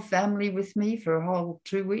my whole family with me for a whole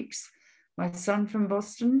 2 weeks. My son from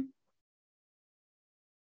Boston.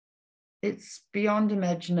 It's beyond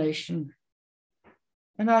imagination.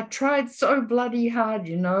 And I tried so bloody hard,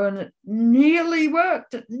 you know, and it nearly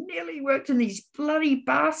worked. It nearly worked. And these bloody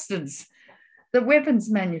bastards, the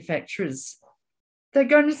weapons manufacturers, they're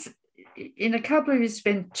going to, in a couple of years,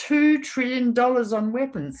 spend $2 trillion on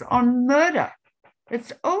weapons, on murder.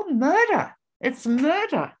 It's all murder. It's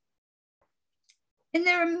murder. And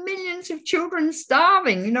there are millions of children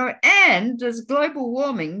starving, you know, and there's global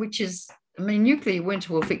warming, which is, I mean, nuclear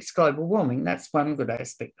winter will fix global warming. That's one good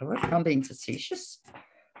aspect of it. I'm being facetious.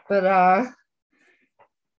 But I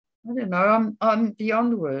don't know, I'm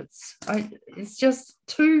beyond words. It's just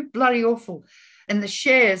too bloody awful. And the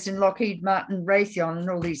shares in Lockheed Martin, Raytheon, and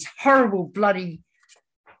all these horrible bloody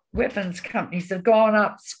weapons companies have gone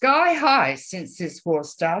up sky high since this war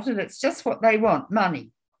started. It's just what they want,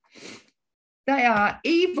 money. They are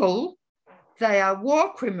evil. They are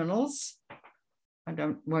war criminals. I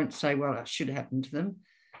won't say what should happen to them.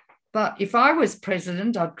 But if I was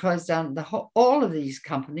president, I'd close down all of these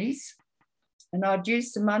companies and I'd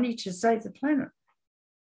use the money to save the planet.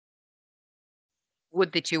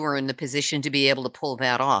 Would that you were in the position to be able to pull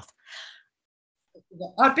that off.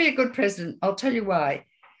 I'd be a good president. I'll tell you why.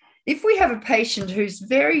 If we have a patient who's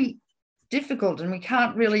very difficult and we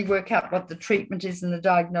can't really work out what the treatment is and the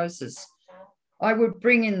diagnosis, I would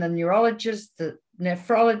bring in the neurologist, the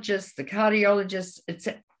nephrologist, the cardiologist,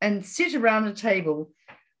 and sit around a table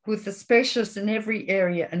with the specialists in every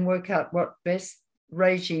area and work out what best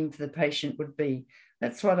regime for the patient would be.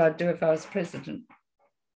 That's what I'd do if I was president.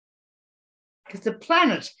 Because the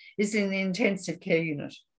planet is in the intensive care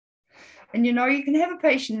unit. And you can have a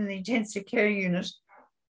patient in the intensive care unit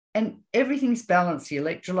and everything's balanced, the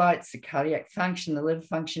electrolytes, the cardiac function, the liver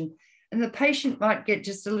function, and the patient might get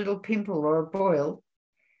just a little pimple or a boil,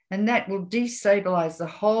 and that will destabilize the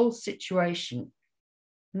whole situation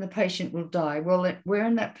and the patient will die. Well, we're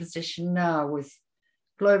in that position now with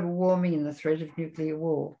global warming and the threat of nuclear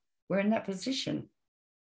war. We're in that position.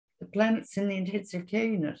 The planet's in the intensive care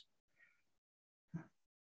unit.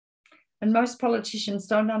 And most politicians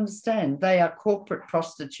don't understand. They are corporate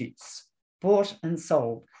prostitutes, bought and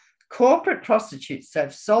sold. Corporate prostitutes,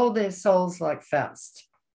 they've sold their souls like Faust.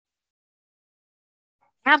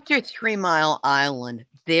 After 3 Mile Island,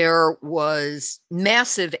 there was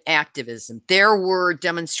massive activism. There were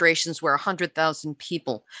demonstrations where 100,000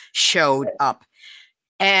 people showed up.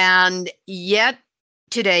 And yet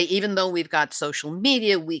today, even though we've got social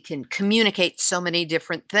media, we can communicate so many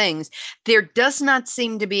different things, there does not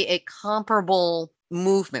seem to be a comparable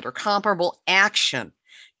movement or comparable action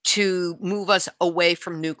to move us away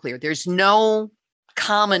from nuclear. There's no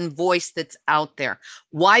common voice that's out there.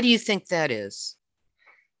 Why do you think that is?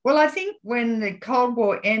 Well, I think when the Cold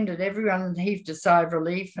War ended, everyone heaved a sigh of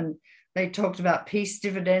relief and they talked about peace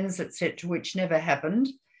dividends, etc., which never happened.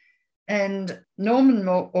 And Norman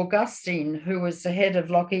Augustine, who was the head of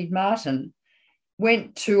Lockheed Martin,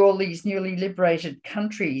 went to all these newly liberated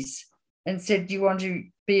countries and said, do you want to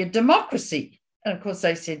be a democracy? And of course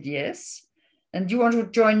they said yes. And do you want to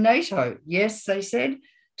join NATO? Yes, they said.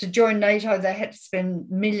 To join NATO, they had to spend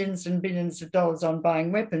millions and billions of dollars on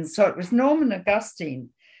buying weapons. So it was Norman Augustine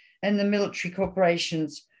and the military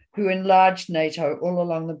corporations who enlarged NATO all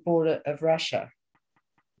along the border of Russia.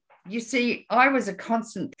 You see, I was a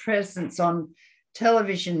constant presence on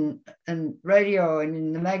television and radio and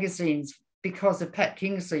in the magazines because of Pat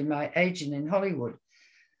Kingsley, my agent in Hollywood.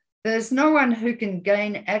 There's no one who can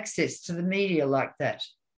gain access to the media like that.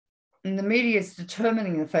 And the media is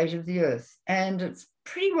determining the fate of the earth. And it's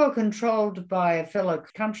pretty well controlled by a fellow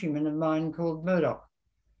countryman of mine called Murdoch,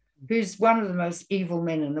 who's one of the most evil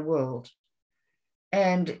men in the world.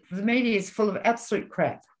 And the media is full of absolute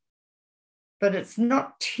crap. But it's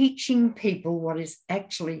not teaching people what is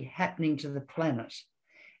actually happening to the planet.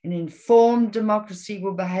 An informed democracy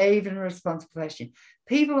will behave in a responsible fashion.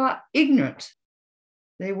 People are ignorant.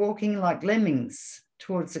 They're walking like lemmings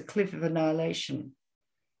towards a cliff of annihilation.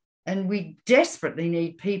 And we desperately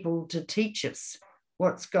need people to teach us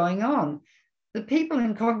what's going on. The people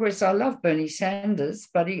in Congress, I love Bernie Sanders,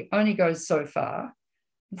 but he only goes so far.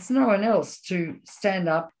 There's no one else to stand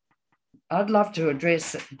up. I'd love to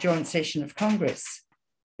address a joint session of Congress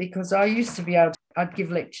because I used to be able to, I'd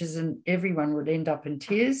give lectures and everyone would end up in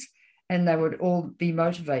tears and they would all be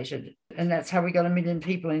motivated. And that's how we got 1 million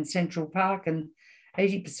people in Central Park and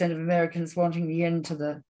 80% of Americans wanting the end to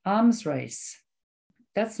the arms race.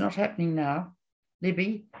 That's not happening now,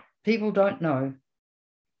 Libby. People don't know.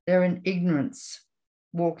 They're in ignorance,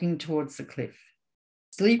 walking towards the cliff,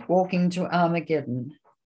 sleepwalking to Armageddon.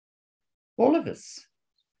 All of us.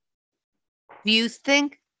 Do you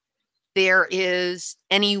think there is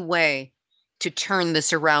any way to turn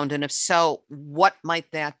this around? And if so, what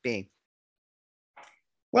might that be?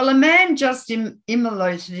 Well, a man just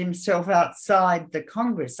immolated himself outside the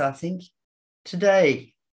Congress, I think,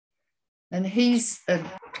 today. And he's a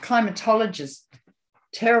climatologist,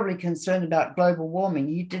 terribly concerned about global warming.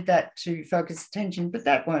 He did that to focus attention, but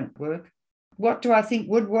that won't work. What do I think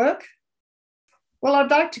would work? Well,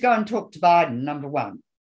 I'd like to go and talk to Biden, number one,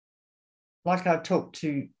 like I talked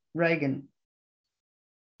to Reagan.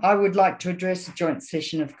 I would like to address a joint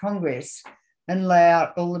session of Congress and lay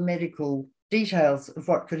out all the medical details of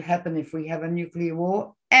what could happen if we have a nuclear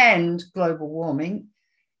war and global warming,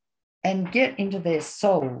 and get into their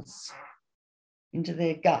souls, into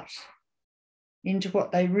their gut, into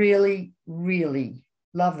what they really, really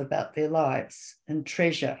love about their lives and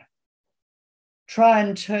treasure. Try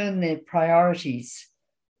and turn their priorities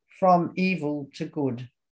from evil to good.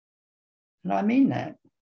 And I mean that.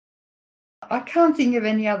 I can't think of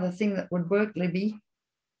any other thing that would work, Libby.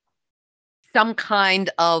 Some kind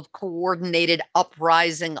of coordinated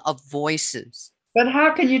uprising of voices. But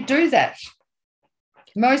how can you do that?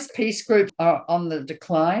 Most peace groups are on the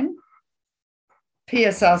decline.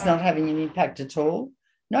 PSR's not having an impact at all.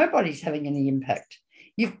 Nobody's having any impact.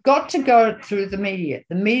 You've got to go through the media.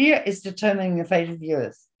 The media is determining the fate of the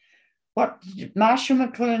earth. What Marshall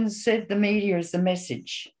McLuhan said, the media is the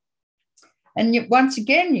message. And once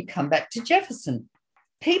again, you come back to Jefferson.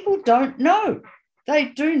 People don't know. They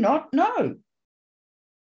do not know.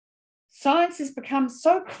 science has become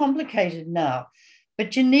so complicated now,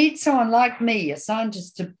 but you need someone like me, a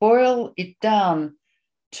scientist, to boil it down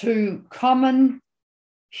to common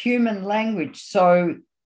human language so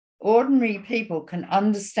ordinary people can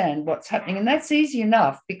understand what's happening. And that's easy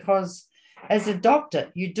enough because as a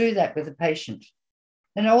doctor, you do that with a patient.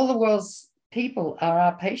 And all the world's people are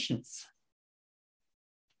our patients.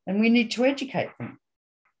 And we need to educate them.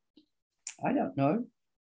 I don't know.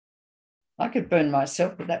 I could burn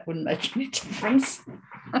myself, but that wouldn't make any difference.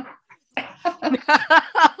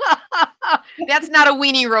 That's not a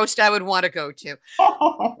weenie roast I would want to go to.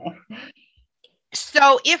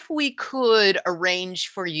 So if we could arrange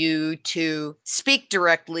for you to speak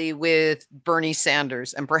directly with Bernie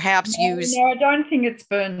Sanders and perhaps use... No, I don't think it's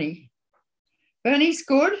Bernie. Bernie's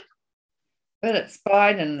good, but it's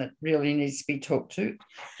Biden that really needs to be talked to.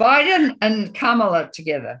 Biden and Kamala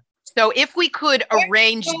together. So if we could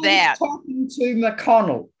arrange that. Talking to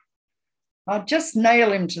McConnell, I'd just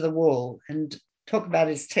nail him to the wall and talk about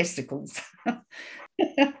his testicles.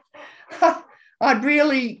 I'd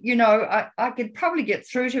really, I could probably get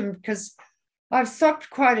through to him because I've stopped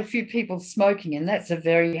quite a few people smoking, and that's a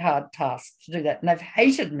very hard task to do that. And they've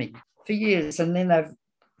hated me for years, and then they've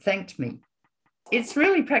thanked me. It's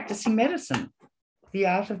really practicing medicine, the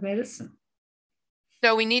art of medicine.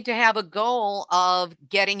 So we need to have a goal of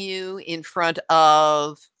getting you in front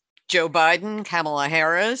of Joe Biden, Kamala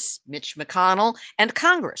Harris, Mitch McConnell, and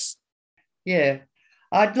Congress. Yeah.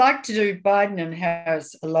 I'd like to do Biden and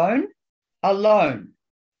Harris alone,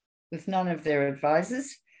 with none of their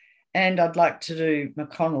advisors. And I'd like to do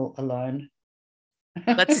McConnell alone.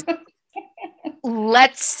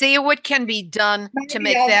 Let's see what can be done to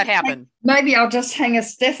make that happen. Maybe I'll just hang a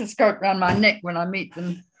stethoscope around my neck when I meet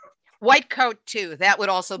them. White coat too. That would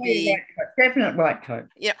also be definite white coat.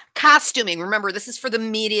 Yeah, costuming. Remember, this is for the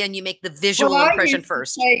media, and you make the visual impression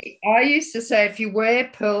first. I used to say, if you wear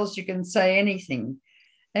pearls, you can say anything.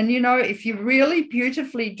 And if you're really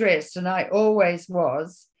beautifully dressed, and I always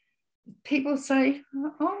was, people say,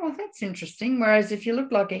 "Oh, well, that's interesting." Whereas if you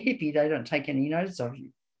look like a hippie, they don't take any notice of you.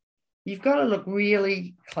 You've got to look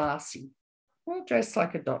really classy, or dressed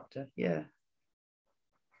like a doctor. Yeah.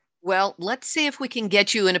 Well, let's see if we can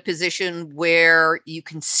get you in a position where you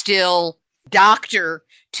can still doctor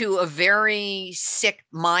to a very sick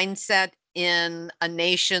mindset in a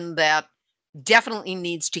nation that definitely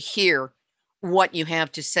needs to hear what you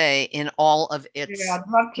have to say in all of its... Yeah, I'd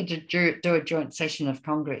love to do a joint session of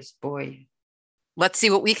Congress, boy. Let's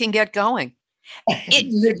see what we can get going.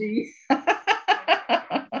 Libby.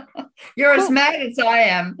 You're as mad as I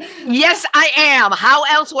am. Yes, I am. How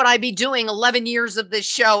else would I be doing 11 years of this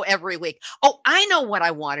show every week? Oh, I know what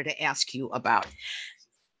I wanted to ask you about.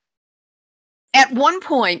 At one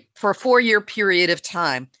point, for a 4-year period of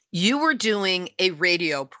time, you were doing a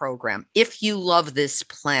radio program, If You Love This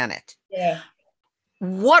Planet. Yeah.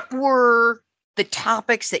 What were the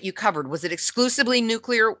topics that you covered? Was it exclusively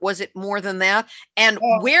nuclear? Was it more than that? And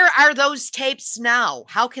where are those tapes now?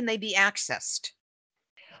 How can they be accessed?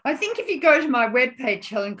 I think if you go to my webpage,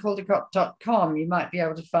 helencaldicott.com, you might be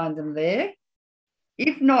able to find them there.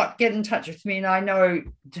 If not, get in touch with me and I know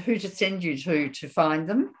who to send you to find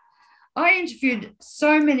them. I interviewed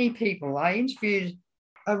so many people. I interviewed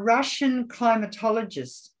a Russian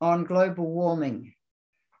climatologist on global warming,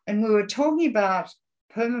 and we were talking about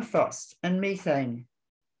permafrost and methane.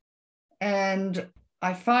 And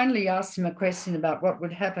I finally asked him a question about what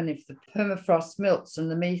would happen if the permafrost melts and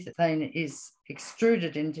the methane is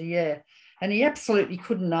extruded into the air. And he absolutely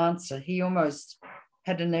couldn't answer. He almost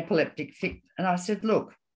had an epileptic fit. And I said,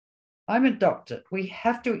 look, I'm a doctor. We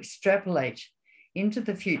have to extrapolate into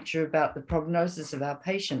the future about the prognosis of our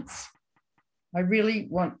patients. I really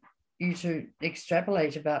want you to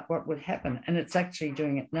extrapolate about what would happen. And it's actually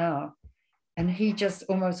doing it now. And he just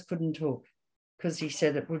almost couldn't talk because he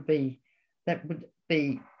said that would be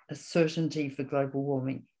a certainty for global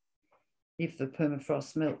warming if the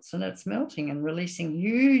permafrost melts. And it's melting and releasing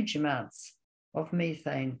huge amounts of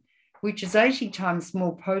methane, which is 80 times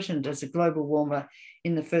more potent as a global warmer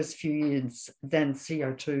in the first few years than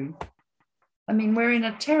CO2. I mean, we're in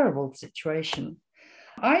a terrible situation.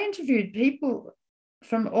 I interviewed people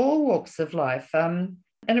from all walks of life, and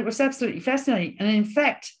it was absolutely fascinating. And in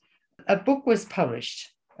fact, a book was published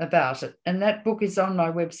about it, and that book is on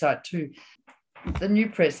my website too. The New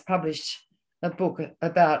Press published a book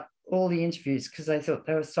about all the interviews because they thought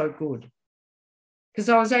they were so good, because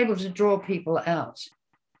I was able to draw people out.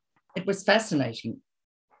 It was fascinating.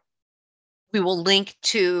 We will link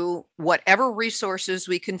to whatever resources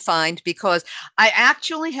we can find, because I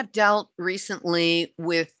actually have dealt recently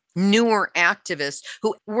with newer activists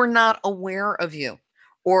who were not aware of you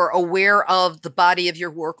or aware of the body of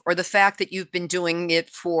your work, or the fact that you've been doing it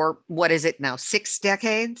for, what is it now, 6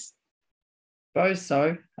 decades? Suppose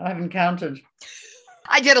so. I haven't counted.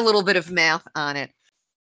 I did a little bit of math on it.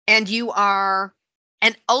 And you are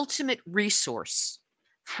an ultimate resource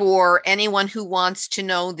for anyone who wants to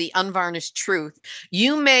know the unvarnished truth.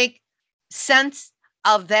 You make sense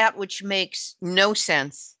of that which makes no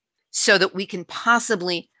sense so that we can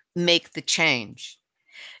possibly make the change.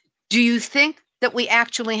 Do you think that we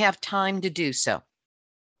actually have time to do so?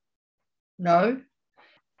 No.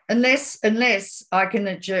 Unless I can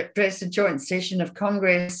address a joint session of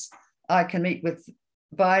Congress, I can meet with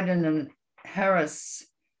Biden and Harris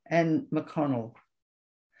and McConnell.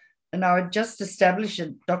 And I would just establish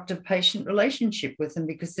a doctor-patient relationship with them,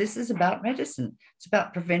 because this is about medicine. It's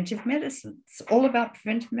about preventive medicine. It's all about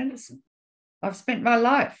preventive medicine. I've spent my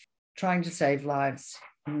life trying to save lives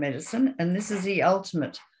in medicine, and this is the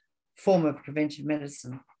ultimate form of preventive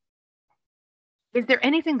medicine. Is there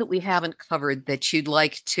anything that we haven't covered that you'd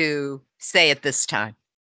like to say at this time?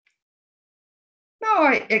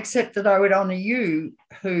 No, except that I would honour you,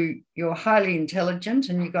 who you're highly intelligent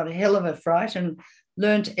and you got a hell of a fright and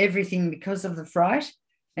learned everything because of the fright,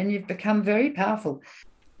 and you've become very powerful.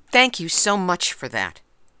 Thank you so much for that.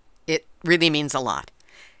 It really means a lot.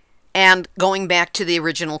 And going back to the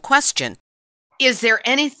original question, is there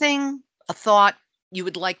anything, a thought you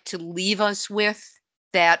would like to leave us with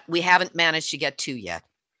that we haven't managed to get to yet?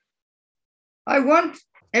 I want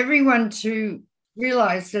everyone to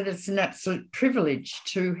realize that it's an absolute privilege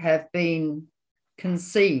to have been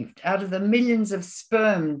conceived. Out of the millions of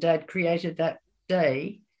sperm Dad created that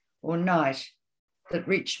day or night that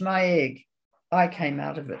reached my egg, I came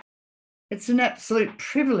out of it. It's an absolute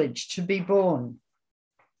privilege to be born.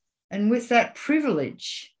 And with that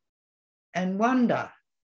privilege and wonder,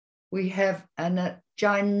 we have a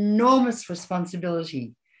ginormous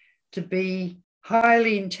responsibility to be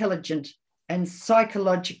highly intelligent and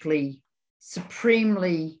psychologically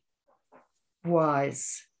supremely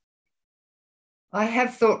wise. I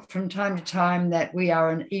have thought from time to time that we are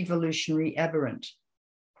an evolutionary aberrant.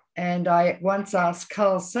 And I once asked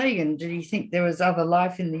Carl Sagan, did he think there was other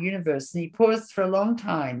life in the universe? And he paused for a long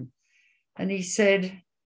time and he said,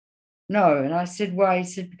 no. And I said, why? He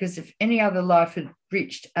said, because if any other life had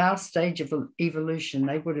reached our stage of evolution,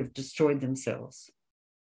 they would have destroyed themselves.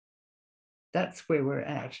 That's where we're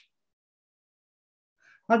at.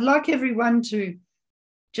 I'd like everyone to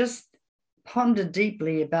just ponder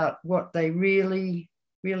deeply about what they really,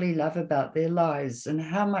 really love about their lives and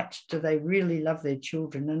how much do they really love their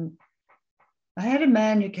children. And I had a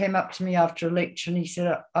man who came up to me after a lecture and he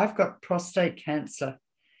said, I've got prostate cancer.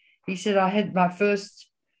 He said, I had my first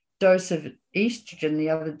dose of estrogen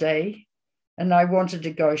the other day and I wanted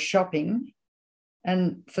to go shopping.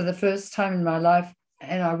 And for the first time in my life,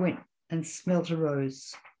 and I went and smelt a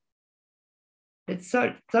rose. It's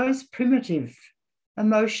so those primitive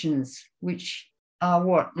emotions which are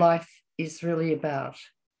what life is really about.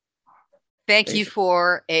 Thank you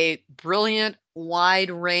for a brilliant,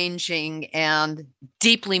 wide-ranging, and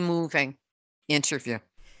deeply moving interview.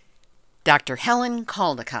 Dr. Helen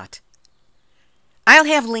Caldicott. I'll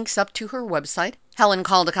have links up to her website,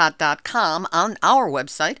 helencaldicott.com, on our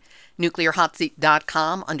website,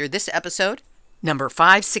 nuclearhotseat.com, under this episode, number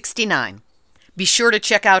 569. Be sure to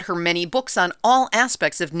check out her many books on all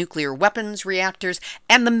aspects of nuclear weapons, reactors,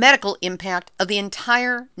 and the medical impact of the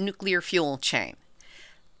entire nuclear fuel chain.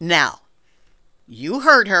 Now, you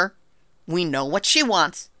heard her. We know what she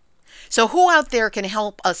wants. So who out there can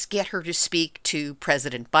help us get her to speak to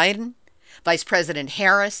President Biden, Vice President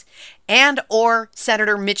Harris, and or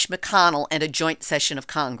Senator Mitch McConnell at a joint session of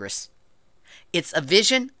Congress? It's a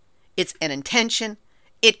vision. It's an intention.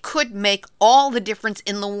 It could make all the difference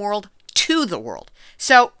in the world to the world.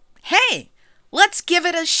 So, hey, let's give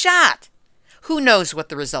it a shot. Who knows what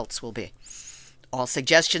the results will be? All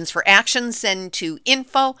suggestions for action send to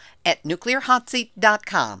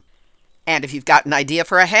info@nuclearhotseat.com. And if you've got an idea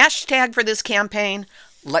for a hashtag for this campaign,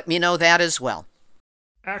 let me know that as well.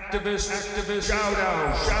 Activist, shout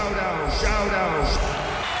out.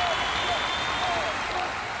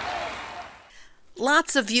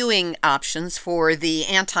 Lots of viewing options for the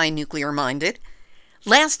anti-nuclear minded.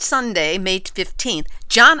 Last Sunday, May 15th,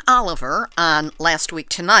 John Oliver on Last Week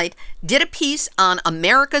Tonight did a piece on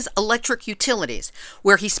America's electric utilities,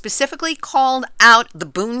 where he specifically called out the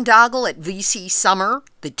boondoggle at VC Summer,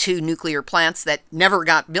 the 2 nuclear plants that never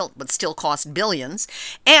got built but still cost billions,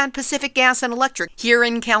 and Pacific Gas and Electric here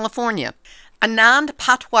in California. Anand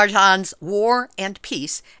Patwardhan's War and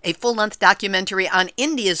Peace, a full-length documentary on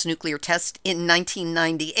India's nuclear test in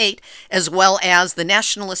 1998, as well as the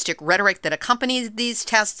nationalistic rhetoric that accompanied these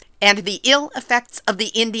tests and the ill effects of the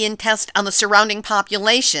Indian test on the surrounding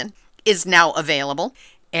population, is now available,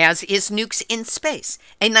 as is Nukes in Space,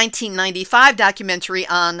 a 1995 documentary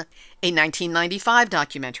on a 1995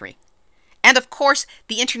 documentary. And of course,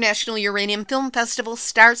 the International Uranium Film Festival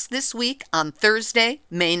starts this week on Thursday,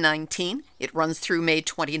 May 19. It runs through May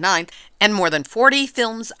 29th, and more than 40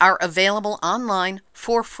 films are available online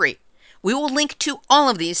for free. We will link to all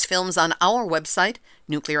of these films on our website,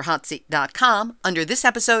 nuclearhotseat.com, under this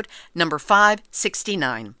episode, number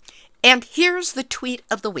 569. And here's the tweet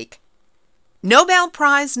of the week. Nobel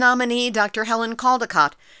Prize nominee Dr. Helen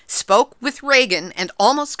Caldicott spoke with Reagan and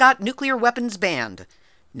almost got nuclear weapons banned.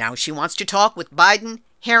 Now she wants to talk with Biden,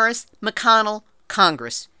 Harris, McConnell,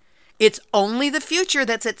 Congress. It's only the future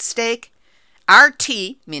that's at stake.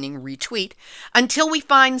 RT, meaning retweet, until we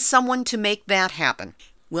find someone to make that happen.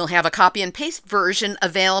 We'll have a copy and paste version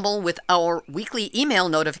available with our weekly email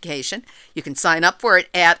notification. You can sign up for it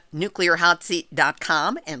at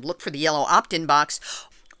nuclearhotseat.com and look for the yellow opt-in box,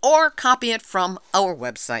 or copy it from our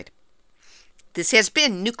website. This has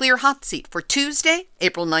been Nuclear Hot Seat for Tuesday,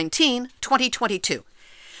 April 19, 2022.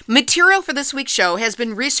 Material for this week's show has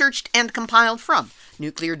been researched and compiled from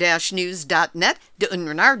nuclear-news.net,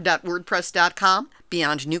 deunrenard.wordpress.com,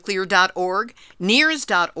 beyondnuclear.org,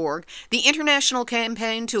 NEARS.org, the International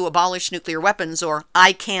Campaign to Abolish Nuclear Weapons, or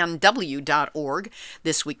ICANW.org,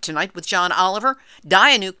 This Week Tonight with John Oliver,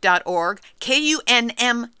 Dianuke.org,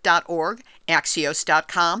 KUNM.org,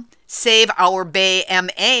 Axios.com,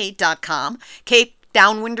 SaveOurBayMA.com,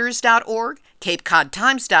 CapeDownwinders.org,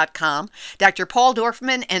 CapeCodTimes.com, Dr. Paul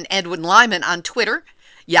Dorfman and Edwin Lyman on Twitter,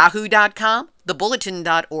 Yahoo.com,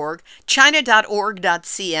 TheBulletin.org,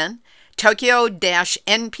 China.org.cn,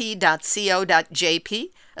 Tokyo-np.co.jp,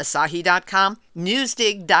 Asahi.com,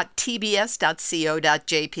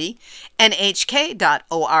 Newsdig.tbs.co.jp, NHK.or.jp,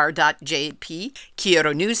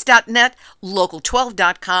 KyotoNews.net,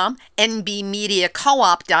 Local12.com,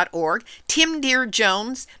 NBMediaCoop.org, Tim Dear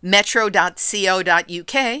Jones,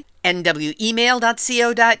 Metro.co.uk,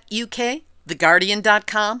 NWEmail.co.uk,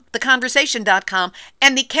 TheGuardian.com, TheConversation.com,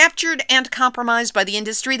 and the captured and compromised by the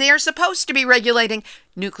industry they are supposed to be regulating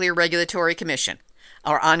Nuclear Regulatory Commission.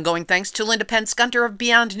 Our ongoing thanks to Linda Pence Gunter of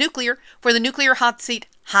Beyond Nuclear for the Nuclear Hot Seat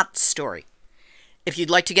Hot Story. If you'd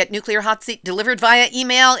like to get Nuclear Hot Seat delivered via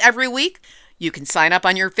email every week, you can sign up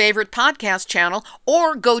on your favorite podcast channel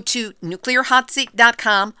or go to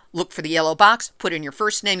nuclearhotseat.com, look for the yellow box, put in your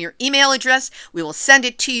first name, your email address. We will send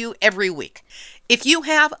it to you every week. If you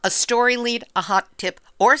have a story lead, a hot tip,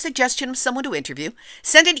 or a suggestion of someone to interview,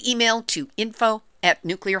 send an email to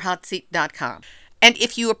info@nuclearhotseat.com. And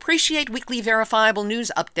if you appreciate weekly verifiable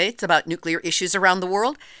news updates about nuclear issues around the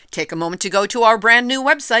world, take a moment to go to our brand new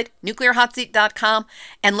website, nuclearhotseat.com,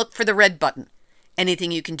 and look for the red button.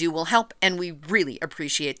 Anything you can do will help, and we really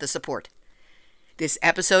appreciate the support. This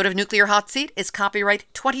episode of Nuclear Hot Seat is copyright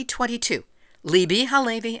 2022, Libby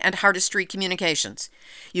Halevi and Hardestry Communications.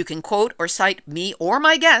 You can quote or cite me or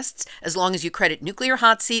my guests as long as you credit Nuclear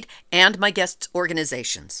Hot Seat and my guests'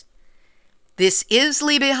 organizations. This is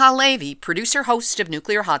Libby Halevi, producer-host of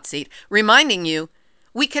Nuclear Hot Seat, reminding you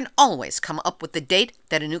we can always come up with the date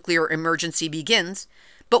that a nuclear emergency begins,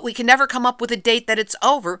 but we can never come up with a date that it's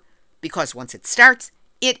over, because once it starts,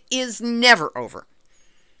 it is never over.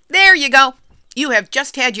 There you go. You have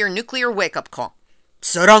just had your nuclear wake-up call.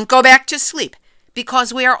 So don't go back to sleep,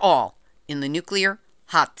 because we are all in the Nuclear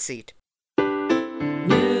Hot Seat.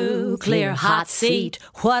 Nuclear hot seat.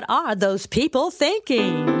 What are those people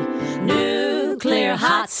thinking? Nuclear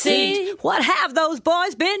hot seat. What have those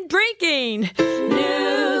boys been drinking?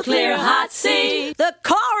 Nuclear hot seat. The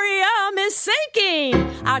corium is sinking.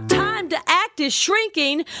 Our time to act is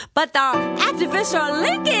shrinking, but our activists are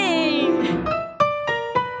linking.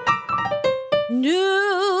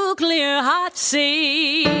 Nuclear hot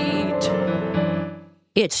seat.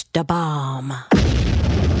 It's the bomb.